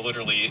week ago,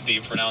 literally, do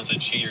you pronounce it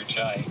Chi or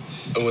Chai?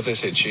 And what they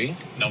say, Chi?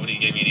 Nobody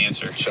gave me an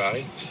answer.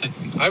 Chai?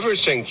 I've heard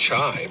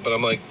Shang-Chi, but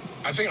I'm like,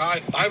 I think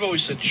I've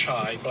always said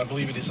chai, but I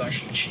believe it is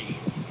actually chi.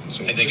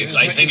 I think it's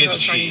Isn't Chi. that a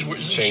Chinese word?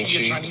 Isn't chi a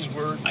Shang-Chi. Chinese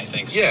word? I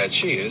think so. yeah,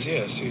 Chi is,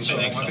 yes. He's I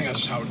right. think I so. think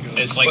that's how it goes.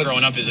 It's like But-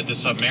 growing up, is it the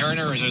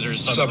Submariner or is it a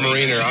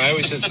Submariner. I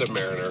always said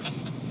Submariner.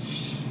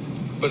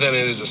 But then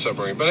it is a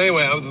submarine. But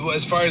anyway,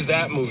 as far as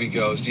that movie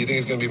goes, do you think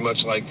it's going to be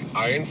much like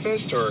Iron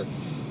Fist or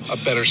a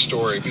better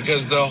story?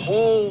 Because the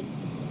whole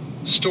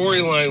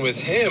storyline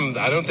with him,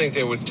 I don't think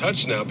they would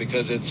touch now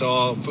because it's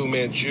all Fu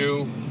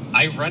Manchu.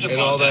 I read about and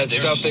all that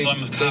There's stuff, they some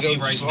don't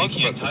copyrights they talk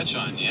can't about that. touch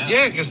on. Yeah.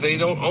 Yeah, because they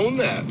don't own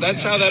that.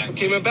 That's how that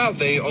exactly. came about.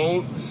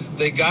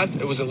 They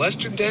got, was it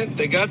Lester Dent?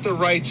 They got the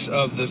rights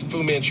of the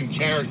Fu Manchu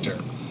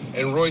character.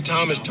 And Roy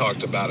Thomas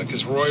talked about it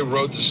because Roy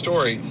wrote the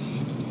story.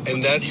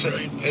 And that's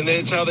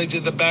how they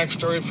did the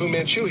backstory of Fu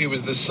Manchu. He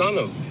was the son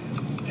of.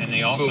 And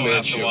they also have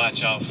Manchu. to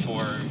watch out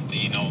for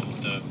the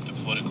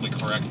politically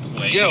correct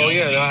way. Yeah, you know, oh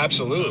yeah, the- no,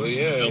 absolutely,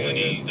 the yeah,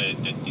 ability,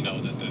 yeah.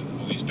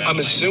 who movies. I'm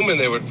assuming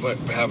they would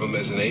have him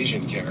as an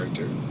Asian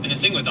character. And the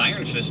thing with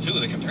Iron Fist too,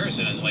 the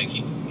comparison is like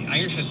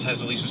Iron Fist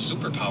has at least a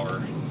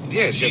superpower.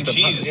 Yeah,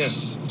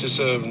 he's just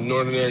an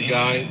ordinary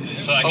guy.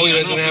 So, he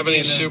doesn't have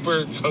any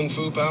super kung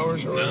fu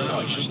powers or whatever? No,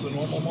 he's just a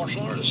normal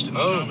martial artist in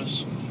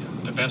pajamas.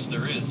 The best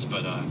there is,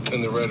 but... in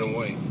the red and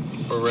white.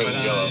 Or red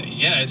and yellow.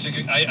 Yeah, it's a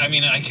good... I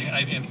mean,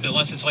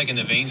 unless it's like in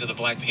the veins of the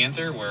Black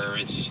Panther, where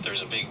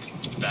there's a big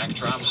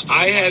backdrop.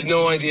 I had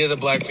no idea the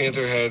Black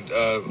Panther had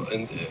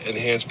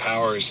enhanced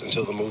powers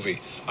until the movie.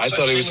 I just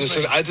thought he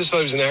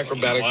was an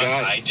acrobatic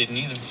guy. I didn't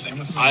either. Same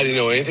with me. I didn't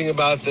know anything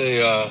about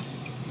the...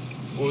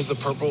 what was the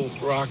purple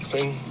rock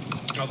thing?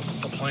 Oh,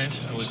 the plant?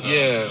 It was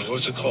what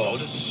was it called?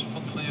 Lotus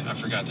plant? I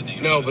forgot the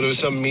name. No, but it was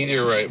some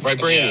meteorite.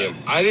 Vibranium.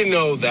 Yeah. I didn't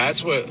know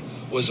that's what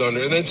was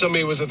under. And then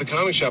somebody was at the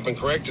comic shop and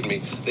corrected me.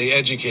 They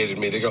educated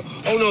me. They go,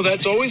 oh, no,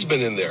 that's always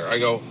been in there. I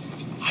go,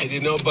 I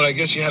didn't know, but I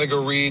guess you had to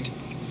go read,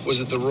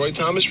 was it the Roy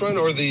Thomas run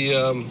or the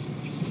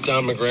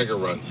Don McGregor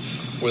run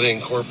where they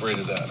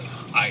incorporated that?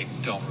 I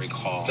don't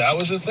recall. That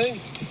was the thing?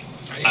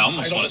 I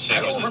almost want to say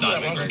it was the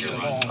Don McGregor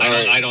run.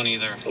 I don't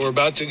either. We're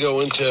about to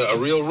go into a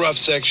real rough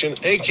section,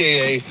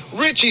 a.k.a.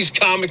 Richie's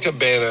Comic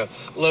Cabana,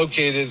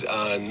 located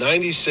on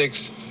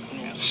 96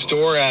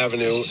 Store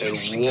Avenue in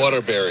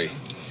Waterbury.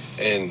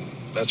 And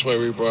that's why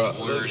we brought...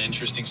 We're an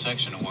interesting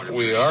section of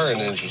Waterbury. We are an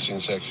interesting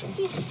section.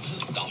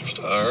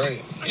 All right.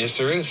 Yes,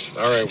 there is.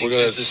 All right, we're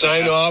going to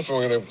sign off, and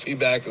we're going to be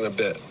back in a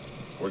bit.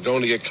 We're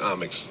going to get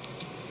comics.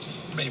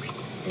 Maybe.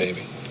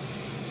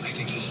 I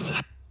think this is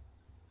the...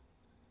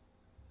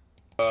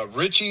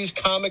 Richie's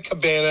Comic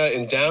Cabana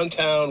in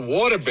downtown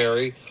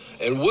Waterbury.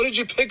 And what did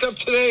you pick up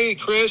today,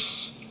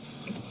 Chris?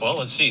 Well,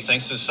 let's see.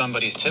 Thanks to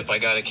somebody's tip, I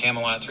got a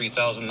Camelot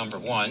 3000 number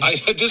 1.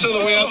 Just on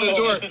the way out the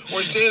door,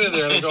 we're standing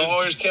there, and they go,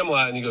 oh, here's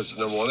Camelot. And he goes,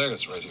 number 1 there,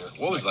 that's right here.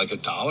 What was it, like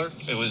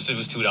 $1? It was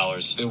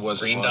 $2. It was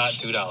Green much.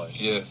 Dot, $2.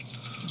 Yeah.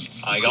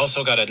 I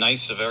also got a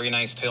very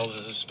nice Tales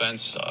of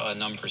Suspense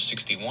number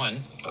 61.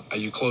 Are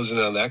you closing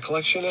on that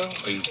collection now?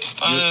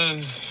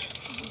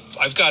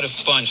 I've got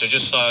a bunch. I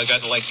just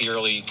got like the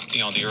early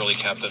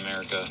Captain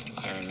America,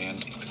 Iron Man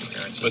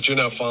appearances. But you're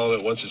not following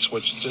it once it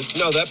switched.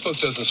 No, that book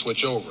doesn't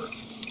switch over.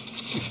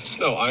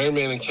 No, Iron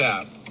Man and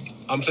Cap.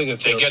 I'm thinking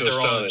Tales to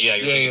Astonish.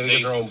 They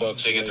get their own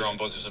books. They get their own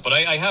books. But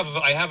I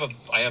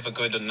have a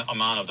good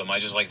amount of them. I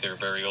just like their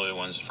very early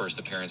ones, first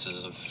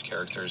appearances of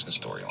characters and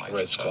storylines.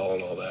 Red Skull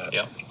and all that.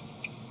 Yep.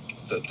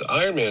 The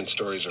Iron Man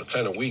stories are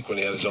kind of weak when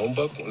he had his own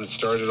book when it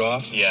started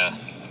off. Yeah.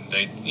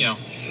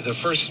 The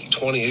first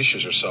 20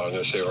 issues or so, I'm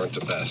going to say, aren't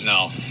the best.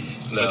 No.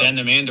 But then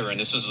the Mandarin.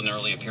 This was an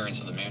early appearance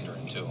of the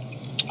Mandarin, too.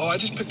 Oh, I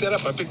just picked that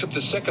up. I picked up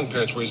the second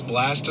appearance where he's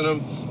blasting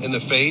him in the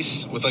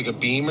face with like a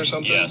beam or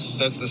something. Yes.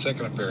 That's the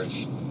second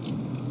appearance.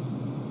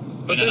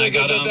 But then I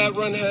got that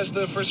run has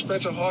the first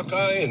appearance of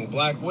Hawkeye and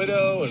Black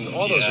Widow and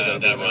all those are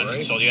going to be there,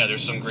 right? So, yeah,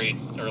 there's some great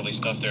early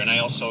stuff there. And I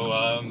also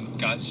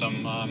got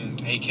some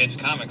Hey Kids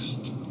comics.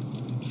 The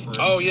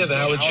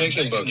Howard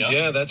Chaykin books. Yep.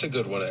 Yeah, that's a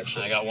good one,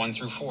 actually. I got 1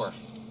 through 4.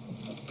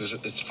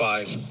 It's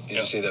 5. You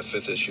just need that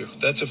 5th issue.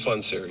 That's a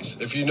fun series.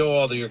 If you know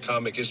all of your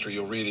comic history,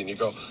 you'll read it and you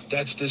go,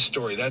 that's this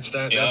story, that's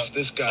that, that's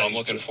this guy. So I'm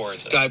looking forward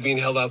to that. Guy being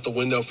held out the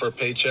window for a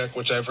paycheck,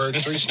 which I've heard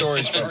 3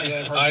 stories from.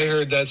 I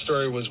heard that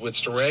story was with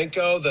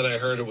Steranko, then I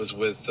heard it was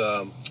with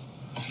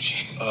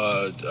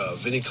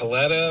Vinnie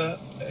Coletta,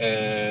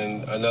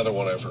 and another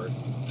one I've heard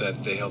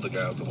that they held the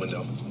guy out the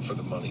window for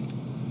the money.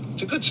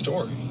 It's a good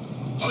story.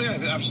 Oh, yeah,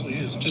 it absolutely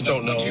is. Just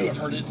don't know. I've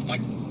heard it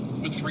like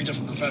with 3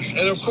 different professionals.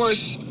 And of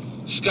course,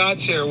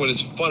 Scott's here with his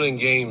Fun and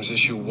Games,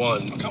 issue 1.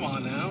 Oh, come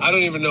on now. I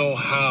don't even know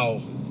how.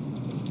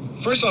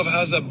 First off,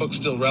 how's that book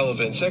still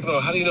relevant? Second of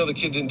all, how do you know the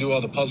kid didn't do all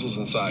the puzzles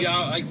inside? Yeah,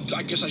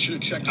 I guess I should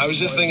have checked. I was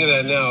just thinking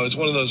that now. It's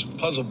one of those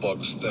puzzle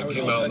books that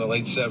came out in the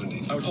late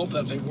 70s. I would hope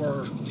that if they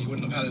were, he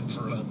wouldn't have had it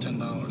for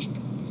 $10.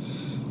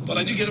 But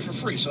I did get it for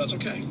free, so that's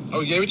okay. Oh,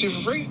 he gave it to you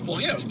for free?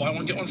 Well, yeah, it was buy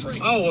one, get one free.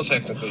 Oh, well,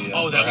 technically, yeah.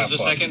 Oh, that was the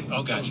second?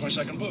 Okay. That was my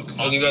second book.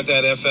 And you got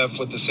that FF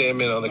with the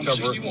Sandman on the cover.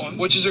 61.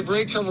 Which is a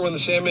great cover when the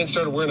Sandman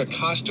started wearing a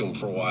costume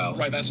for a while.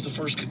 Right, that's the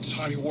first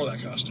time he wore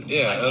that costume.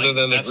 Yeah, other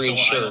than the green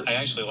shirt. I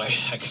actually like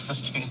that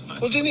costume.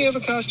 Well, didn't he have a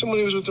costume when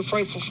he was with the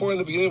Frightful Four in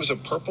the beginning? It was a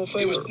purple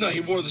thing?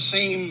 He wore the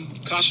same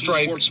costume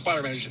he wore to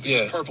Spider-Man.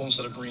 It was purple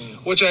instead of green.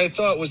 Which I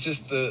thought was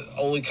just the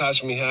only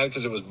costume he had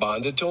because it was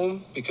bonded to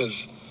him.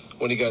 Because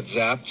when he got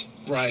zapped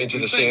into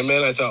the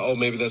Sandman, I thought,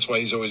 maybe that's why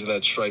he's always in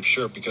that striped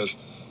shirt, because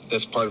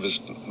that's part of his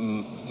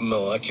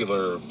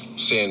molecular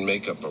sand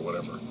makeup or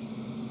whatever.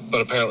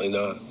 But apparently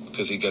not,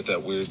 because he got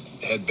that weird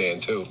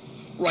headband too.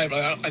 Right,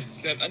 but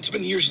it's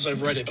been years since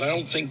I've read it, but I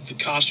don't think the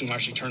costume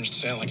actually turns to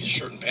sand like his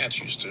shirt and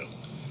pants used to.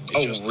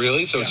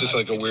 Really? So it's just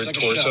like a weird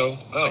torso?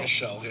 It's like a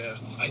shell, yeah.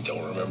 I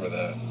don't remember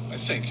that. I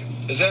think.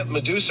 Is that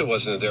Medusa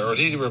wasn't it there, or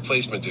did he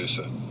replace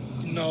Medusa?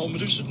 No,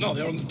 Medusa. No,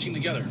 they were on the team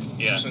together.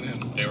 Yeah, Medusa and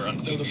him. they were on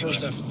the team the first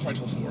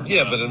Frightful Four.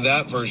 Yeah, but in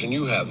that version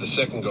you have, the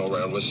second go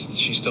around, was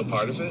she still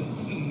part of it?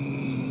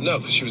 No,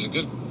 because she was a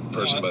good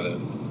person by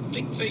then. I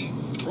think they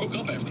broke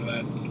up after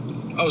that.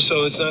 Oh,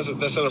 so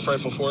that's not a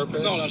Frightful Four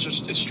appearance? No,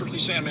 it's strictly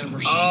Sandman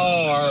versus. Oh,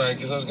 all right.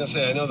 Because I was gonna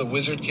say, I know the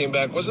Wizard came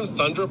back. Wasn't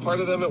Thundra part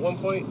of them at one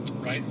point?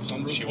 Right.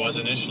 She was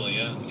initially,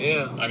 yeah.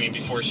 Yeah. I mean,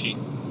 before she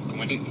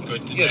went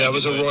good. Yeah, that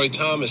was a Roy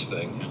Thomas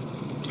thing.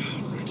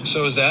 Yeah.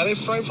 So is that a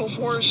Frightful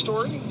Four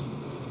story?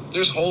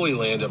 There's Holy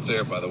Land up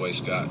there, by the way,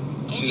 Scott.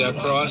 See that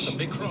cross? That's a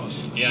big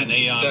cross. Yeah, and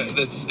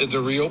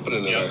they're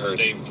reopening it. I heard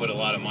they put a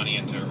lot of money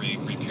into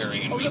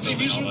repairing and that's the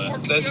amusement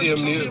park. That's the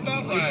amusement.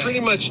 Pretty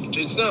much,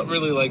 it's not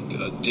really like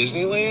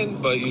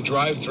Disneyland, but you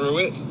drive through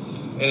it,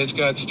 and it's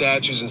got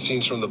statues and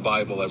scenes from the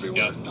Bible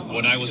everywhere. Yeah.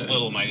 When I was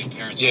little, my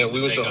parents. Yeah, we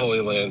went to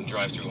Holy Land.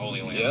 Drive through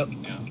Holy Land. Yep.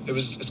 Yeah.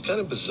 It's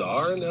kind of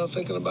bizarre now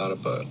thinking about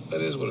it, but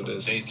that is what it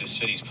is. The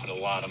city's put a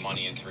lot of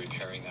money into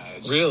repairing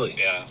that. Really?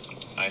 Yeah.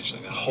 I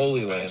actually know.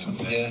 Holy Land.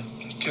 Yeah.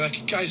 That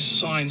guy's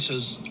sign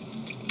says,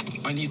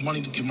 "I need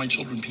money to give my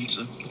children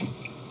pizza."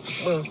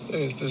 Well,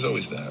 there's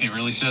always that. He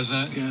really says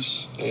that?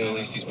 Yes. Yeah. At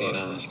least he's being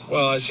honest.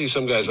 Well, I see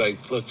some guys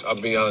like, look,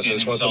 I'll be honest, I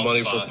just want the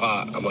money for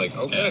pot. I'm like,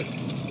 okay.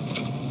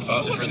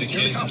 Pizza for the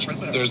kids. Right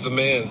there. There's the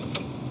man.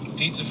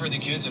 Pizza for the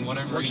kids and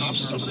whatever he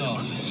needs for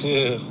himself.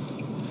 Yeah.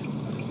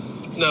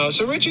 No,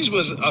 so Richie's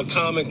was a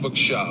comic book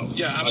show.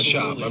 Yeah, absolutely. A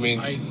shop. I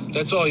mean,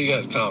 that's all you got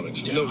is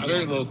comics. Yeah, No,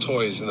 very little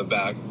toys in the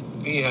back.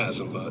 He has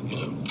them, but,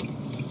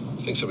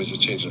 I think somebody's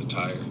just changing a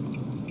tire.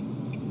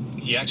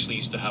 He actually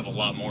used to have a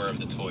lot more of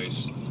the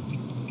toys.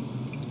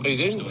 Oh, you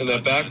did? In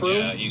that back room?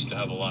 Yeah, he used to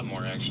have a lot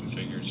more action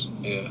figures.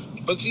 Yeah.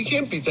 But you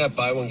can't beat that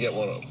buy one, get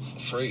one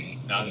free.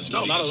 Not at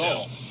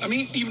all. I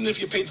mean, even if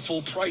you paid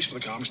full price for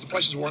the comics, the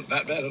prices weren't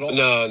that bad at all.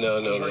 No. I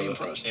was very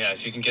impressed. Yeah,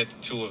 if you can get the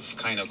two of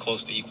kind of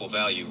close to equal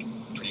value,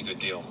 pretty good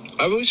deal.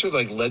 I've always heard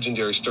like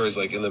legendary stories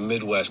like in the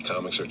Midwest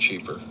comics are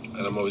cheaper.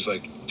 And I'm always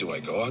like, do I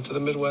go out to the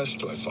Midwest?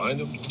 Do I find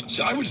them?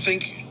 See, I would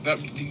think that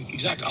the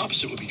exact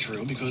opposite would be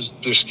true because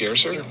they're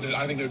scarcer?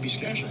 I think they would be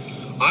scarcer.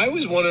 I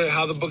always wondered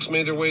how the books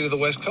made their way to the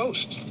West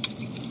Coast.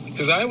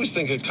 Because I always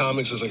think of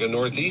comics as like a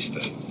Northeast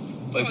thing.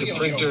 Like the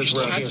printers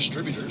were here.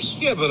 Distributors.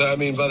 Yeah, but I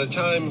mean, by the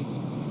time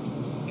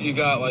you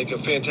got like a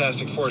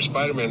Fantastic Four,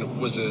 Spider-Man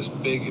was as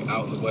big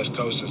out in the West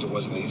Coast as it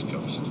was in the East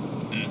Coast.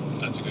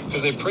 That's a good.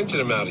 Because they printed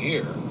them out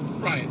here,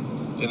 right?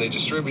 And they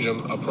distribute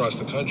them across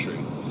the country.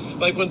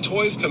 Like when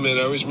toys come in,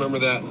 I always remember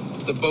that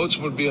the boats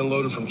would be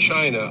unloaded from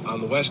China on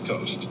the West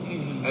Coast,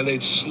 and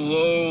they'd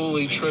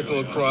slowly trickle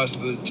across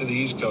to the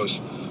East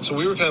Coast. So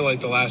we were kind of like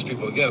the last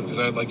people to get them because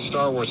I had like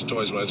Star Wars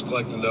toys when I was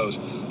collecting those.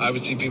 I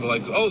would see people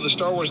like, oh, the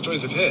Star Wars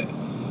toys have hit.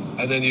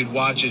 And then you'd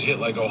watch it hit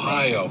like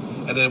Ohio,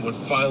 and then it would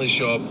finally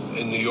show up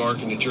in New York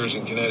and New Jersey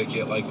and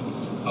Connecticut like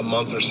a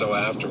month or so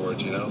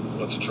afterwards,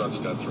 once the trucks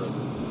got through.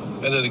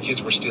 And then the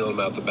kids were stealing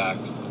them out the back.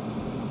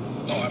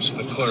 Oh,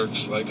 absolutely. The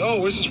clerks, like, oh,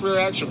 where's this rear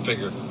action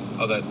figure?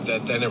 Oh,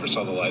 that never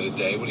saw the light of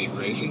day. What are you,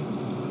 crazy?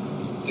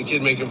 The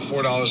kid making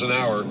 $4 an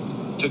hour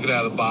took it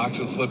out of the box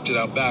and flipped it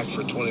out back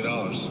for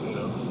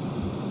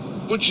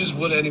 $20, Which is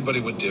what anybody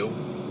would do,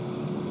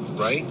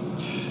 right?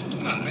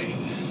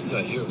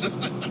 Not you.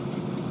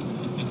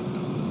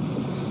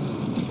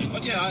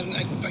 But yeah, and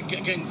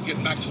again,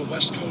 getting back to the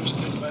West Coast,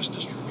 Midwest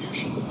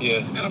distribution. Yeah.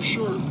 And I'm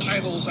sure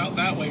titles out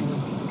that way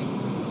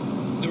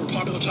there were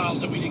popular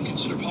titles that we didn't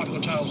consider popular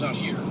titles out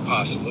here.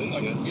 Possibly,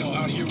 like, yeah.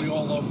 Out here we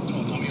all loved,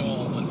 not we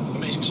all, but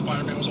Amazing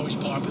Spider-Man was always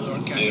popular,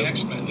 Uncanny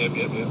X-Men. Yep.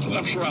 But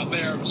I'm sure out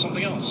there was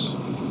something else.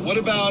 What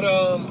about,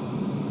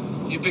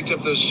 you picked up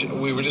those,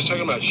 we were just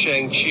talking about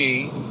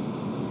Shang-Chi.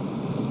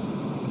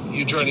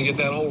 You trying to get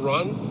that whole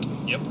run?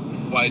 Yep.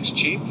 Why it's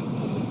cheap?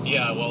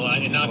 Yeah, well,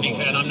 and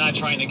I'm not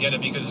trying to get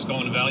it because it's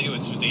going to value.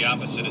 It's the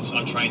opposite.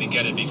 I'm trying to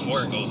get it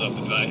before it goes up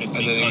in value. And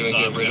then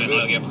you're going to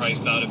I'll get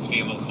priced out of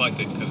being able to collect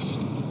it because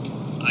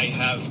I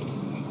have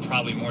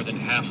probably more than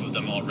half of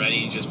them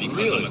already just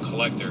because I'm a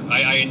collector.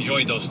 I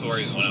enjoyed those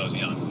stories when I was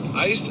young.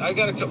 I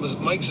got a couple.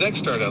 Mike Zeck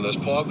started on those.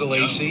 Paul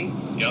Galassi,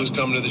 who's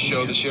coming to the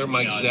show this year.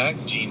 Mike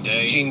Zeck. Gene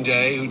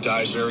Day, who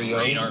died very young.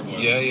 Great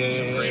artwork. Yeah.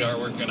 Great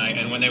artwork.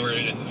 And when I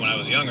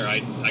was younger,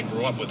 I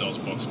grew up with those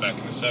books back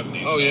in the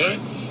 70s. Oh, yeah?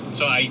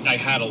 So I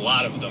had a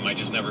lot of them. I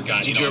just never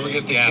got. Did you ever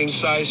get the king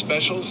size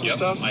specials and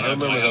stuff? I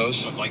remember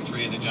those. Like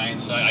 3 in the giant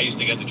size. I used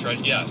to get the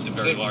treasure. Yeah, the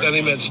very large. Then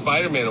he met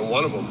Spider-Man in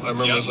one of them. I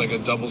remember it was like a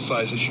double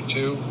size issue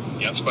 2.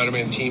 Yep.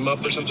 Spider-Man team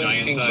up or something.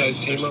 King size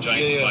team up.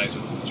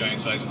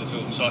 Giant size with the two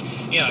of them. So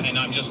yeah, and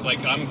I'm just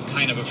like I'm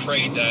kind of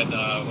afraid that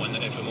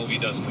if a movie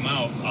does come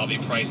out, I'll be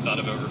priced out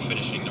of ever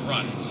finishing the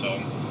run. So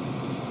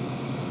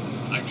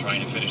I'm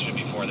trying to finish it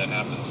before that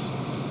happens.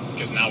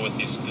 Because now with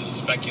this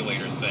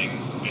speculator thing,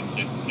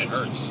 it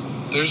hurts.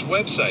 There's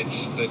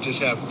websites that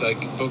just have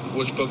like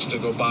which books to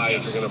go buy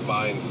if you're going to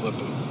buy and flip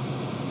them.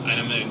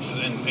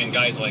 And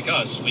guys like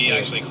us, we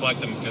actually collect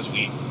them because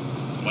we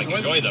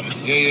enjoy them.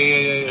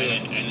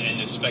 Yeah. And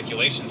the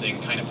speculation thing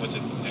kind of puts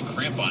a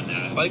cramp on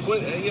that. Like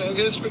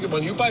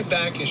when you buy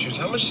back issues,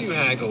 how much do you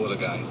haggle with a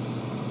guy?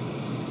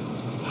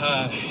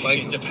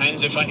 It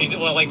depends.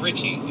 Like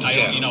Richie,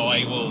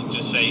 I will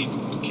just say,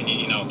 can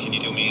you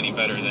do me any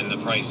better than the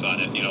price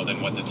on it,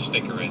 than what the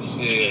sticker is?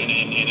 Yeah.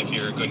 And if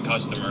you're a good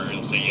customer,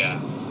 he'll say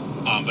yeah.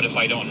 But if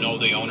I don't know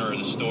the owner of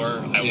the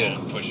store, I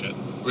won't push it.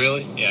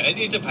 Really? Yeah,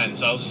 it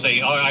depends. I'll just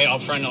say,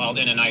 I'll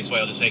in a nice way,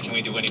 I'll just say, can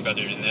we do any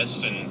better than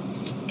this? And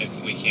if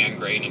we can,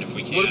 great. And if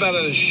we can't. What about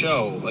at a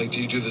show? Like,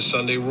 do you do the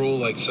Sunday rule?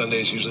 Like, Sunday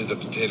is usually the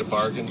potato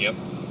bargain? Yep.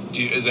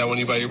 Is that when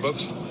you buy your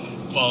books?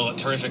 Well,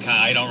 Terrific Con,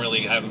 I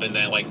haven't been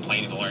that, like,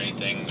 planning or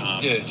anything.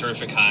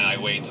 Terrific Con, I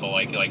wait till,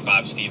 like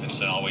Bob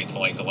Stevenson, I'll wait till,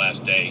 like, the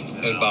last day.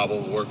 And Bob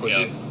will work with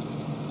you?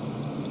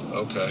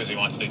 Okay. Because they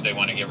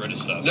want to get rid of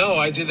stuff. No,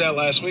 I did that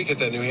last week at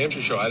that New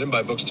Hampshire show. I didn't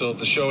buy books till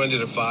the show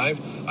ended at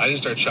 5. I didn't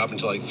start shopping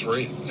till like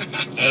 3.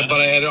 But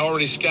I had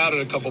already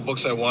scouted a couple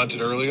books I wanted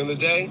earlier in the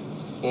day.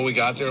 When we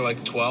got there,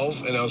 like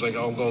 12, and I was like,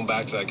 I'm going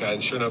back to that guy.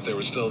 And sure enough, they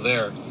were still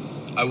there.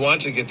 I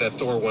wanted to get that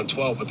Thor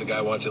 112, but the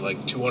guy wanted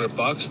like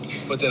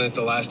 $200. But then at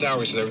the last hour,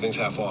 he said everything's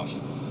half off.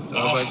 And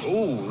I was like,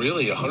 ooh,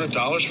 really?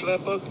 $100 for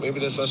that book? Maybe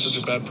that's not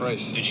such a bad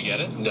price. Did you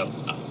get it? No.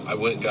 I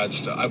went and got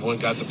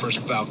the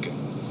first Falcon.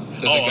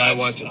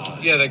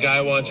 The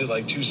guy wanted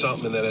like 2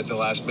 something, and then at the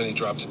last minute he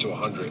dropped it to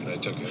 100, and I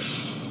took it.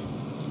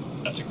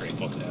 That's a great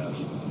book to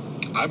have.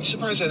 I'm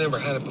surprised I never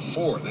had it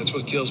before. That's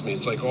what kills me.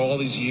 It's like all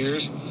these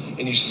years,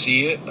 and you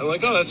see it. I'm like,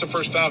 oh, that's the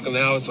first Falcon.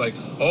 Now it's like,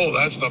 oh,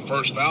 that's the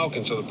first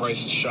Falcon. So the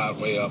price is shot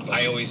way up.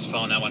 I always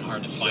found that one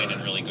hard to find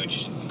in really good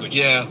shape.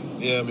 Yeah,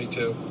 me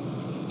too.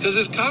 Because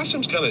his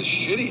costume's kind of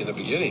shitty in the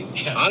beginning.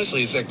 Yeah.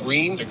 Honestly, it's that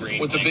green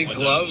with the big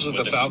gloves, with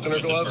the Falconer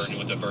gloves.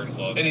 With the bird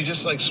gloves. And he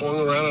just like swung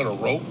around on a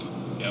rope.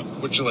 Yep.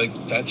 Which are like,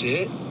 that's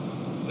it?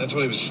 That's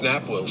when he was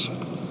Snap Wilson.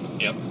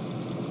 Yep.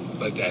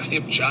 Like that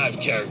hip jive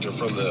character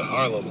from the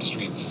Harlem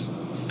streets.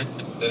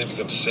 Then he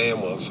becomes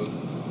Sam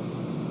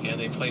Wilson. Yeah,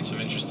 they played some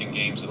interesting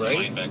games with the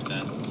mind back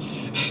then.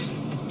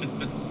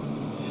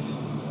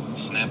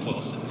 Snap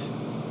Wilson.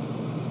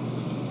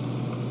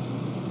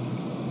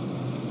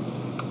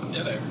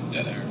 Dead air.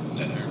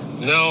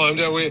 No, I'm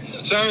done.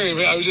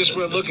 Sorry, I was just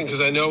looking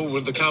because I know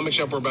with the comic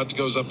shop we're about to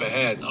goes up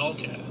ahead.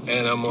 Okay.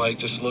 And I'm like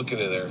just looking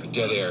in there.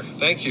 Dead air.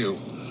 Thank you,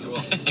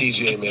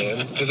 DJ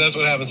man. Because that's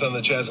what happens on the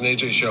Chaz and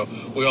AJ show.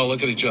 We all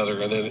look at each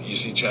other and then you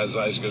see Chaz's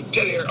eyes go,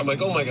 dead air. I'm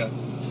like, oh my God.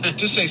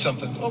 Just say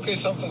something. Okay,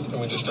 something. And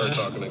we just start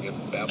talking again,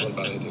 babbling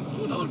about anything.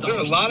 There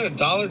are a lot of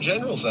Dollar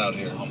Generals out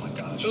here. Oh my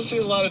gosh. You don't see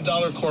a lot of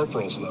Dollar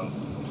Corporals though.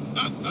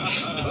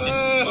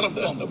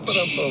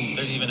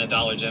 There's even a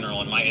Dollar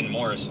General in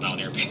Morris down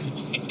here.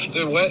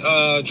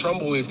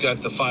 Trumbull, we've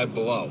got the Five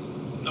Below.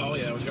 Oh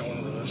yeah, we've got one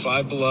of those.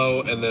 Five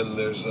Below, and then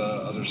there's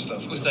other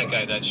stuff. Who's that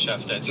guy? That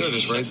chef? That there it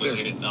is, right was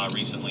there.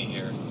 Recently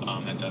here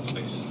at that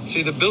place.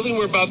 See the building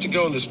we're about to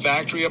go in, this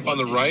factory up on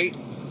the right.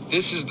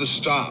 This is the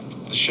shop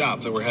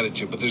that we're headed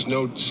to, but there's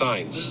no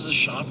signs. This is a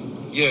shop?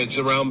 Yeah, it's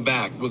around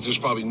back, but there's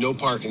probably no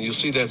parking. You'll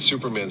see that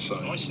Superman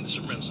sign. Oh, I see the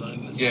Superman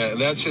sign. Yeah, and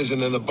that says,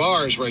 and then the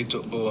bar is right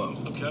below.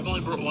 Okay, I've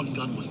only brought one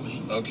gun with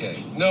me. Okay.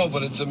 No,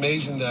 but it's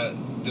amazing that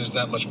there's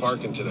that much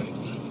parking today.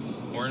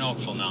 We're in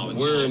Oakville now.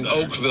 We're in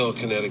Oakville,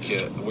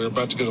 Connecticut. We're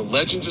about to go to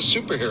Legends of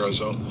Superhero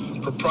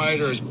Zone.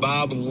 Proprietor is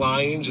Bob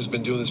Lyons, has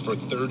been doing this for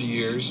 30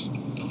 years.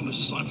 Oh, this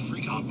is a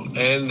free comic book.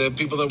 And the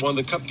people that won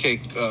the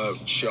cupcake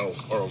show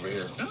are over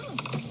here. Oh.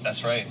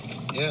 That's right.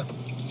 Yeah.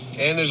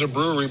 And there's a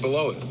brewery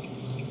below it.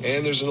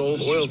 And there's an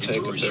old oil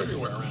tank up there.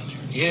 Everywhere around here.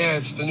 Yeah,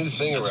 it's the new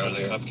thing That's around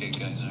where here. the cupcake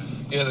guys are.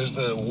 Yeah, there's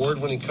the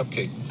award-winning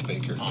cupcake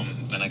baker.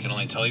 And I can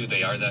only tell you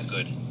they are that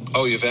good.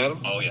 Oh, you've had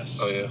them? Oh, yes.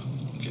 Oh, yeah.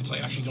 It's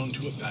like actually going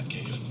to a bat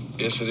cave.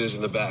 Yes, it is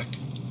in the back.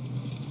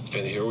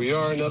 And here we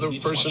are, another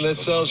person that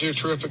sells your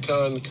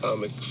Terrificon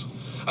comics.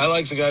 I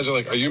like the guys are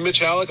like, are you Mitch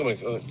Halleck? I'm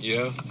like,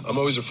 yeah. I'm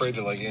always afraid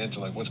to like answer,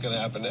 like, what's going to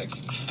happen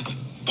next?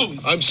 Boom.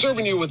 I'm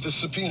serving you with this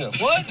subpoena.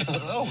 What?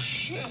 Oh,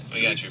 shit.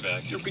 We got your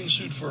back. You're being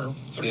sued for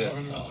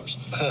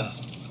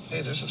 $3,500.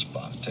 Hey, there's a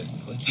spot,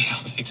 technically. Yeah,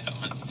 I'll take that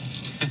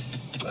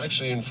one.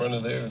 Actually, in front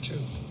of there, too.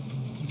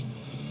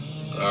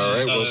 All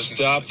right, we'll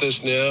stop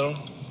this now.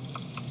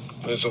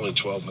 It's only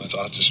 12 minutes.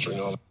 I'll just string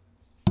all that.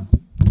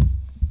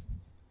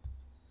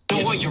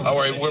 All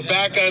right, we're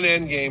back on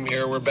Endgame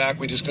here. We're back.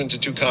 We just went to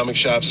 2 comic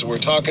shops. So we're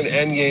talking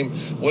Endgame.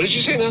 What did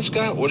you say now,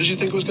 Scott? What did you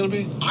think it was going to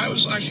be? I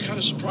was actually kind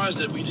of surprised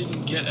that we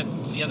didn't get at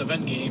the end of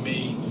Endgame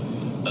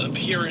an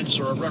appearance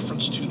or a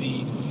reference to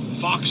the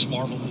Fox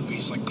Marvel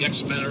movies, like the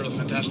X-Men or the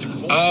Fantastic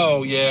Four.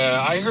 Oh,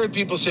 yeah. I heard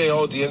people say,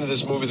 at the end of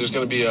this movie, there's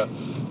going to be a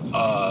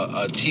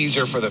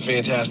teaser for the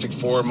Fantastic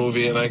Four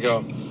movie. And I go,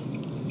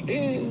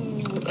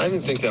 I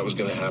didn't think that was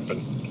going to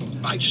happen.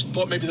 I just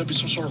thought maybe there'd be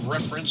some sort of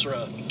reference or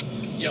a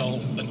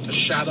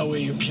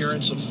shadowy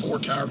appearance of 4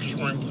 characters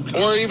wearing blue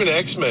costumes. Or even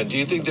X-Men. Do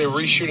you think they're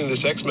reshooting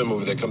this X-Men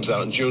movie that comes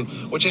out in June,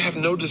 which I have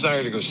no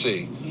desire to go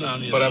see? No,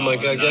 but I'm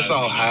like, I guess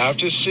I'll have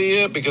to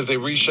see it because they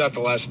reshot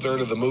the last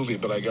third of the movie.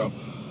 But I go,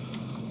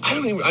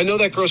 I know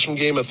that girl's from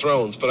Game of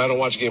Thrones, but I don't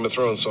watch Game of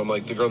Thrones, so I'm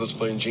like, the girl that's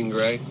playing Jean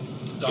Grey,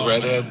 the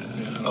redhead.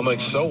 Yeah, I'm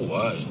like, so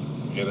what?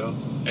 You know?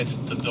 It's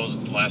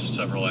those last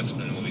several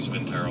X-Men movies have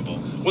been terrible.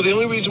 Well, the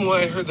only reason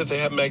why I heard that they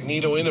have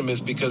Magneto in them is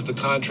because the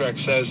contract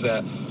says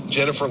that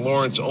Jennifer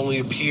Lawrence only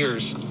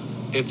appears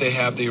if they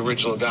have the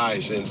original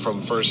guys in from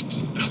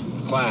first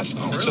class.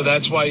 Oh, really? So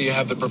that's why you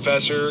have the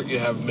Professor, you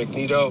have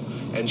Magneto,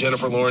 and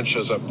Jennifer Lawrence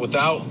shows up.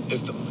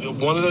 If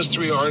one of those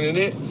 3 aren't in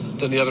it,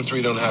 then the other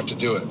 3 don't have to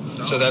do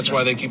it. So that's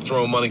why they keep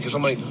throwing money. Because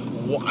I'm like,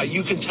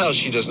 You can tell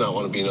she does not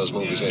want to be in those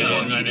movies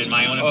anymore. In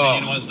my own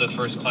opinion, was the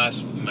First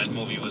Class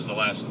movie was the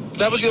last.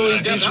 That was the only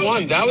decent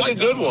one. That was a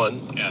good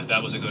one. Yeah,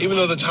 that was a good Even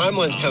one. though the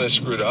timeline's kind of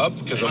screwed up,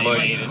 because I'm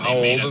like, how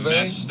old are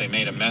they? They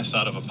made a mess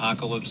out of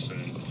Apocalypse.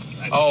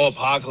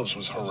 Apocalypse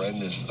was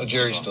horrendous.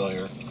 Jerry's still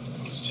here.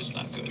 It's just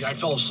not good. Yeah, I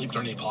fell asleep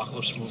during the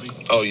Apocalypse movie.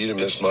 Oh, you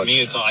didn't miss much.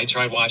 To me, I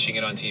tried watching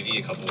it on TV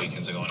a couple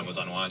weekends ago, and it was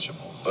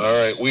unwatchable. All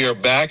right, we are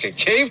back at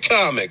Cave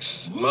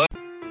Comics.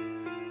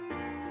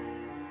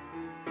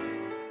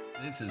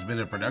 This has been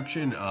a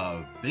production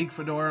of Big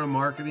Fedora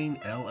Marketing,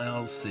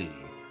 LLC.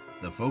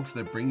 The folks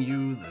that bring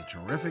you the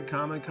terrific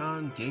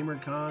Comic-Con,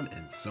 GamerCon,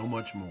 and so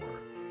much more.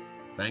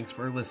 Thanks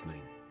for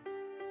listening.